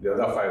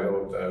زیادہ فائدہ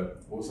ہوتا ہے,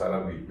 وہ سارا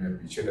بیچ میں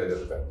پیچھے رہ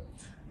جاتا ہے.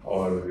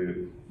 اور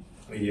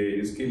یہ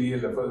اس کے لیے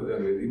لفظ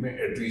انگریزی میں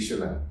ایٹریشن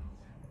ہے,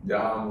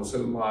 جہاں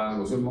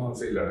مسلمان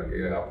سے لڑ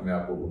کے اپنے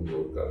آپ کو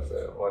کمزور کرتا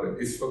ہے. اور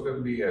اس وقت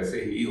بھی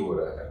ایسے ہی ہو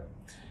رہا ہے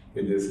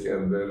کہ جس کے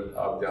اندر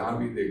آپ جہاں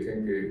بھی دیکھیں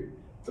گے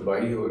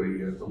تباہی ہو رہی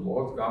ہے, تو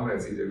بہت کم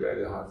ایسی جگہ ہے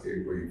جہاں کے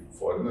کوئی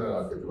فارنر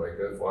آ کے تباہی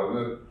کرے.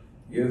 فارنر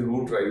یہ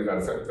ضرور ٹرائی کر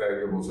سکتا ہے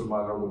کہ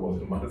مسلمانوں کو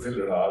مسلمان سے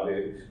لڑا دے,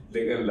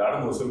 لیکن لڑ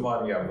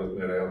مسلمان ہی آپس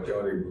میں رہے ہوتے ہیں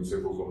اور ایک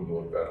دوسرے کو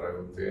کمزور کر رہے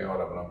ہوتے ہیں اور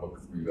اپنا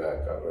وقت بھی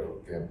ضائع کر رہے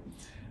ہوتے ہیں.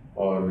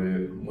 اور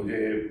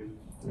مجھے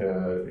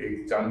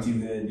ایک چند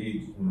چیزیں جی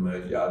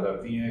یاد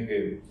آتی ہیں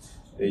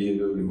کہ یہ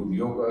جو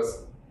یہودیوں کا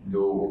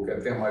جو وہ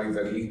کہتے ہیں ہماری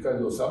تاریخ کا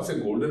جو سب سے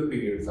گولڈن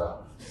پیریڈ تھا,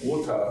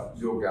 وہ تھا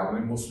جو کہ ہم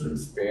نے مسلم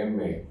اسپین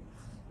میں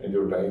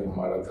جو ٹائم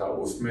ہمارا تھا,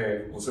 اس میں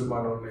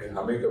مسلمانوں نے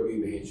ہمیں کبھی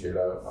نہیں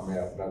چھیڑا, ہمیں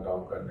اپنا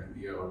کام کرنے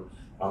دیا, اور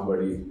ہم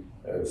بڑی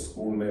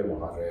سکون میں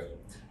وہاں رہے.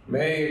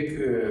 میں ایک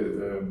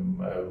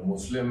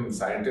مسلم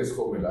سائنٹسٹ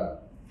کو ملا,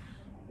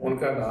 ان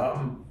کا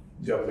نام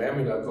جب میں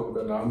ملا تو ان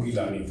کا نام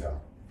گیلانی تھا.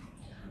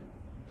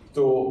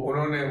 تو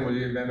انہوں نے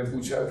میں نے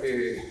پوچھا کہ,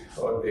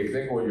 اور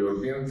دیکھنے کو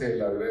یورپین تھے,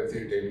 لگ رہے تھے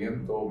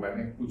اٹیلین, تو میں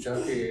نے پوچھا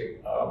کہ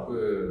آپ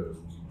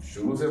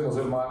شروع سے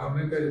مسلمان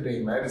ہونے کا؟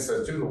 نہیں, میں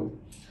ریسرچر ہوں.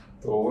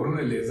 تو انہوں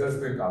نے لیزرز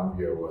پہ کام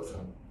کیا ہوا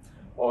تھا,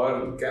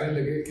 اور کہنے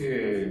لگے کہ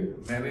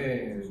میں نے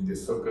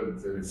جس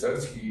وقت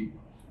ریسرچ کی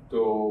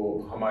تو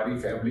ہماری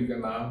فیملی کا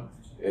نام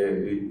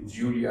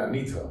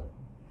جیولیانی تھا.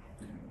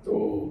 تو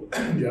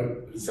جب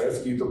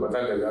ریسرچ کی تو پتہ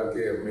لگا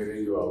کہ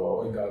میرے جو آبا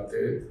و اجداد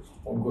تھے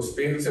ان کو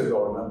اسپین سے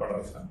دوڑنا پڑا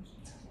تھا،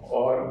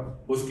 اور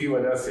اس کی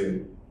وجہ سے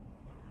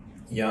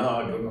یہاں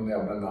آ کے انہوں نے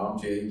اپنا نام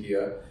چینج کیا،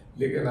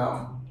 لیکن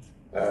ہم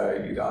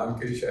ایران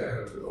کے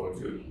شہر اور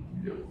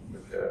جو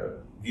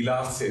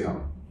گیلان سے ہم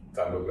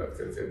تعلق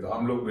رکھتے تھے، تو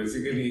ہم لوگ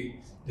بیسیکلی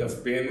جب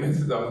اسپین میں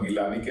تھے تو ہم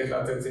گیلانی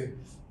کہلاتے تھے،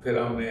 پھر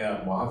ہم نے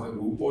وہاں سے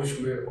روپوش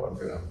ہوئے اور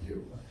پھر ہم یہ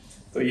ہوا.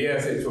 تو یہ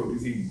ایسے چھوٹی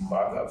سی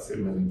بات آپ سے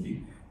میں نے کی.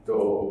 تو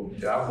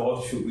جناب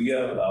بہت شکریہ،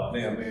 آپ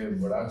نے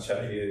ہمیں بڑا اچھا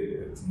یہ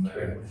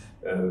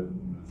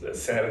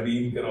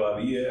سیربین کروا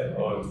دی ہے،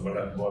 اور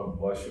بڑا بہت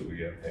بہت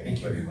شکریہ.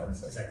 Thank you very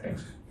much.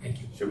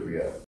 Thank you.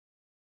 شکریہ.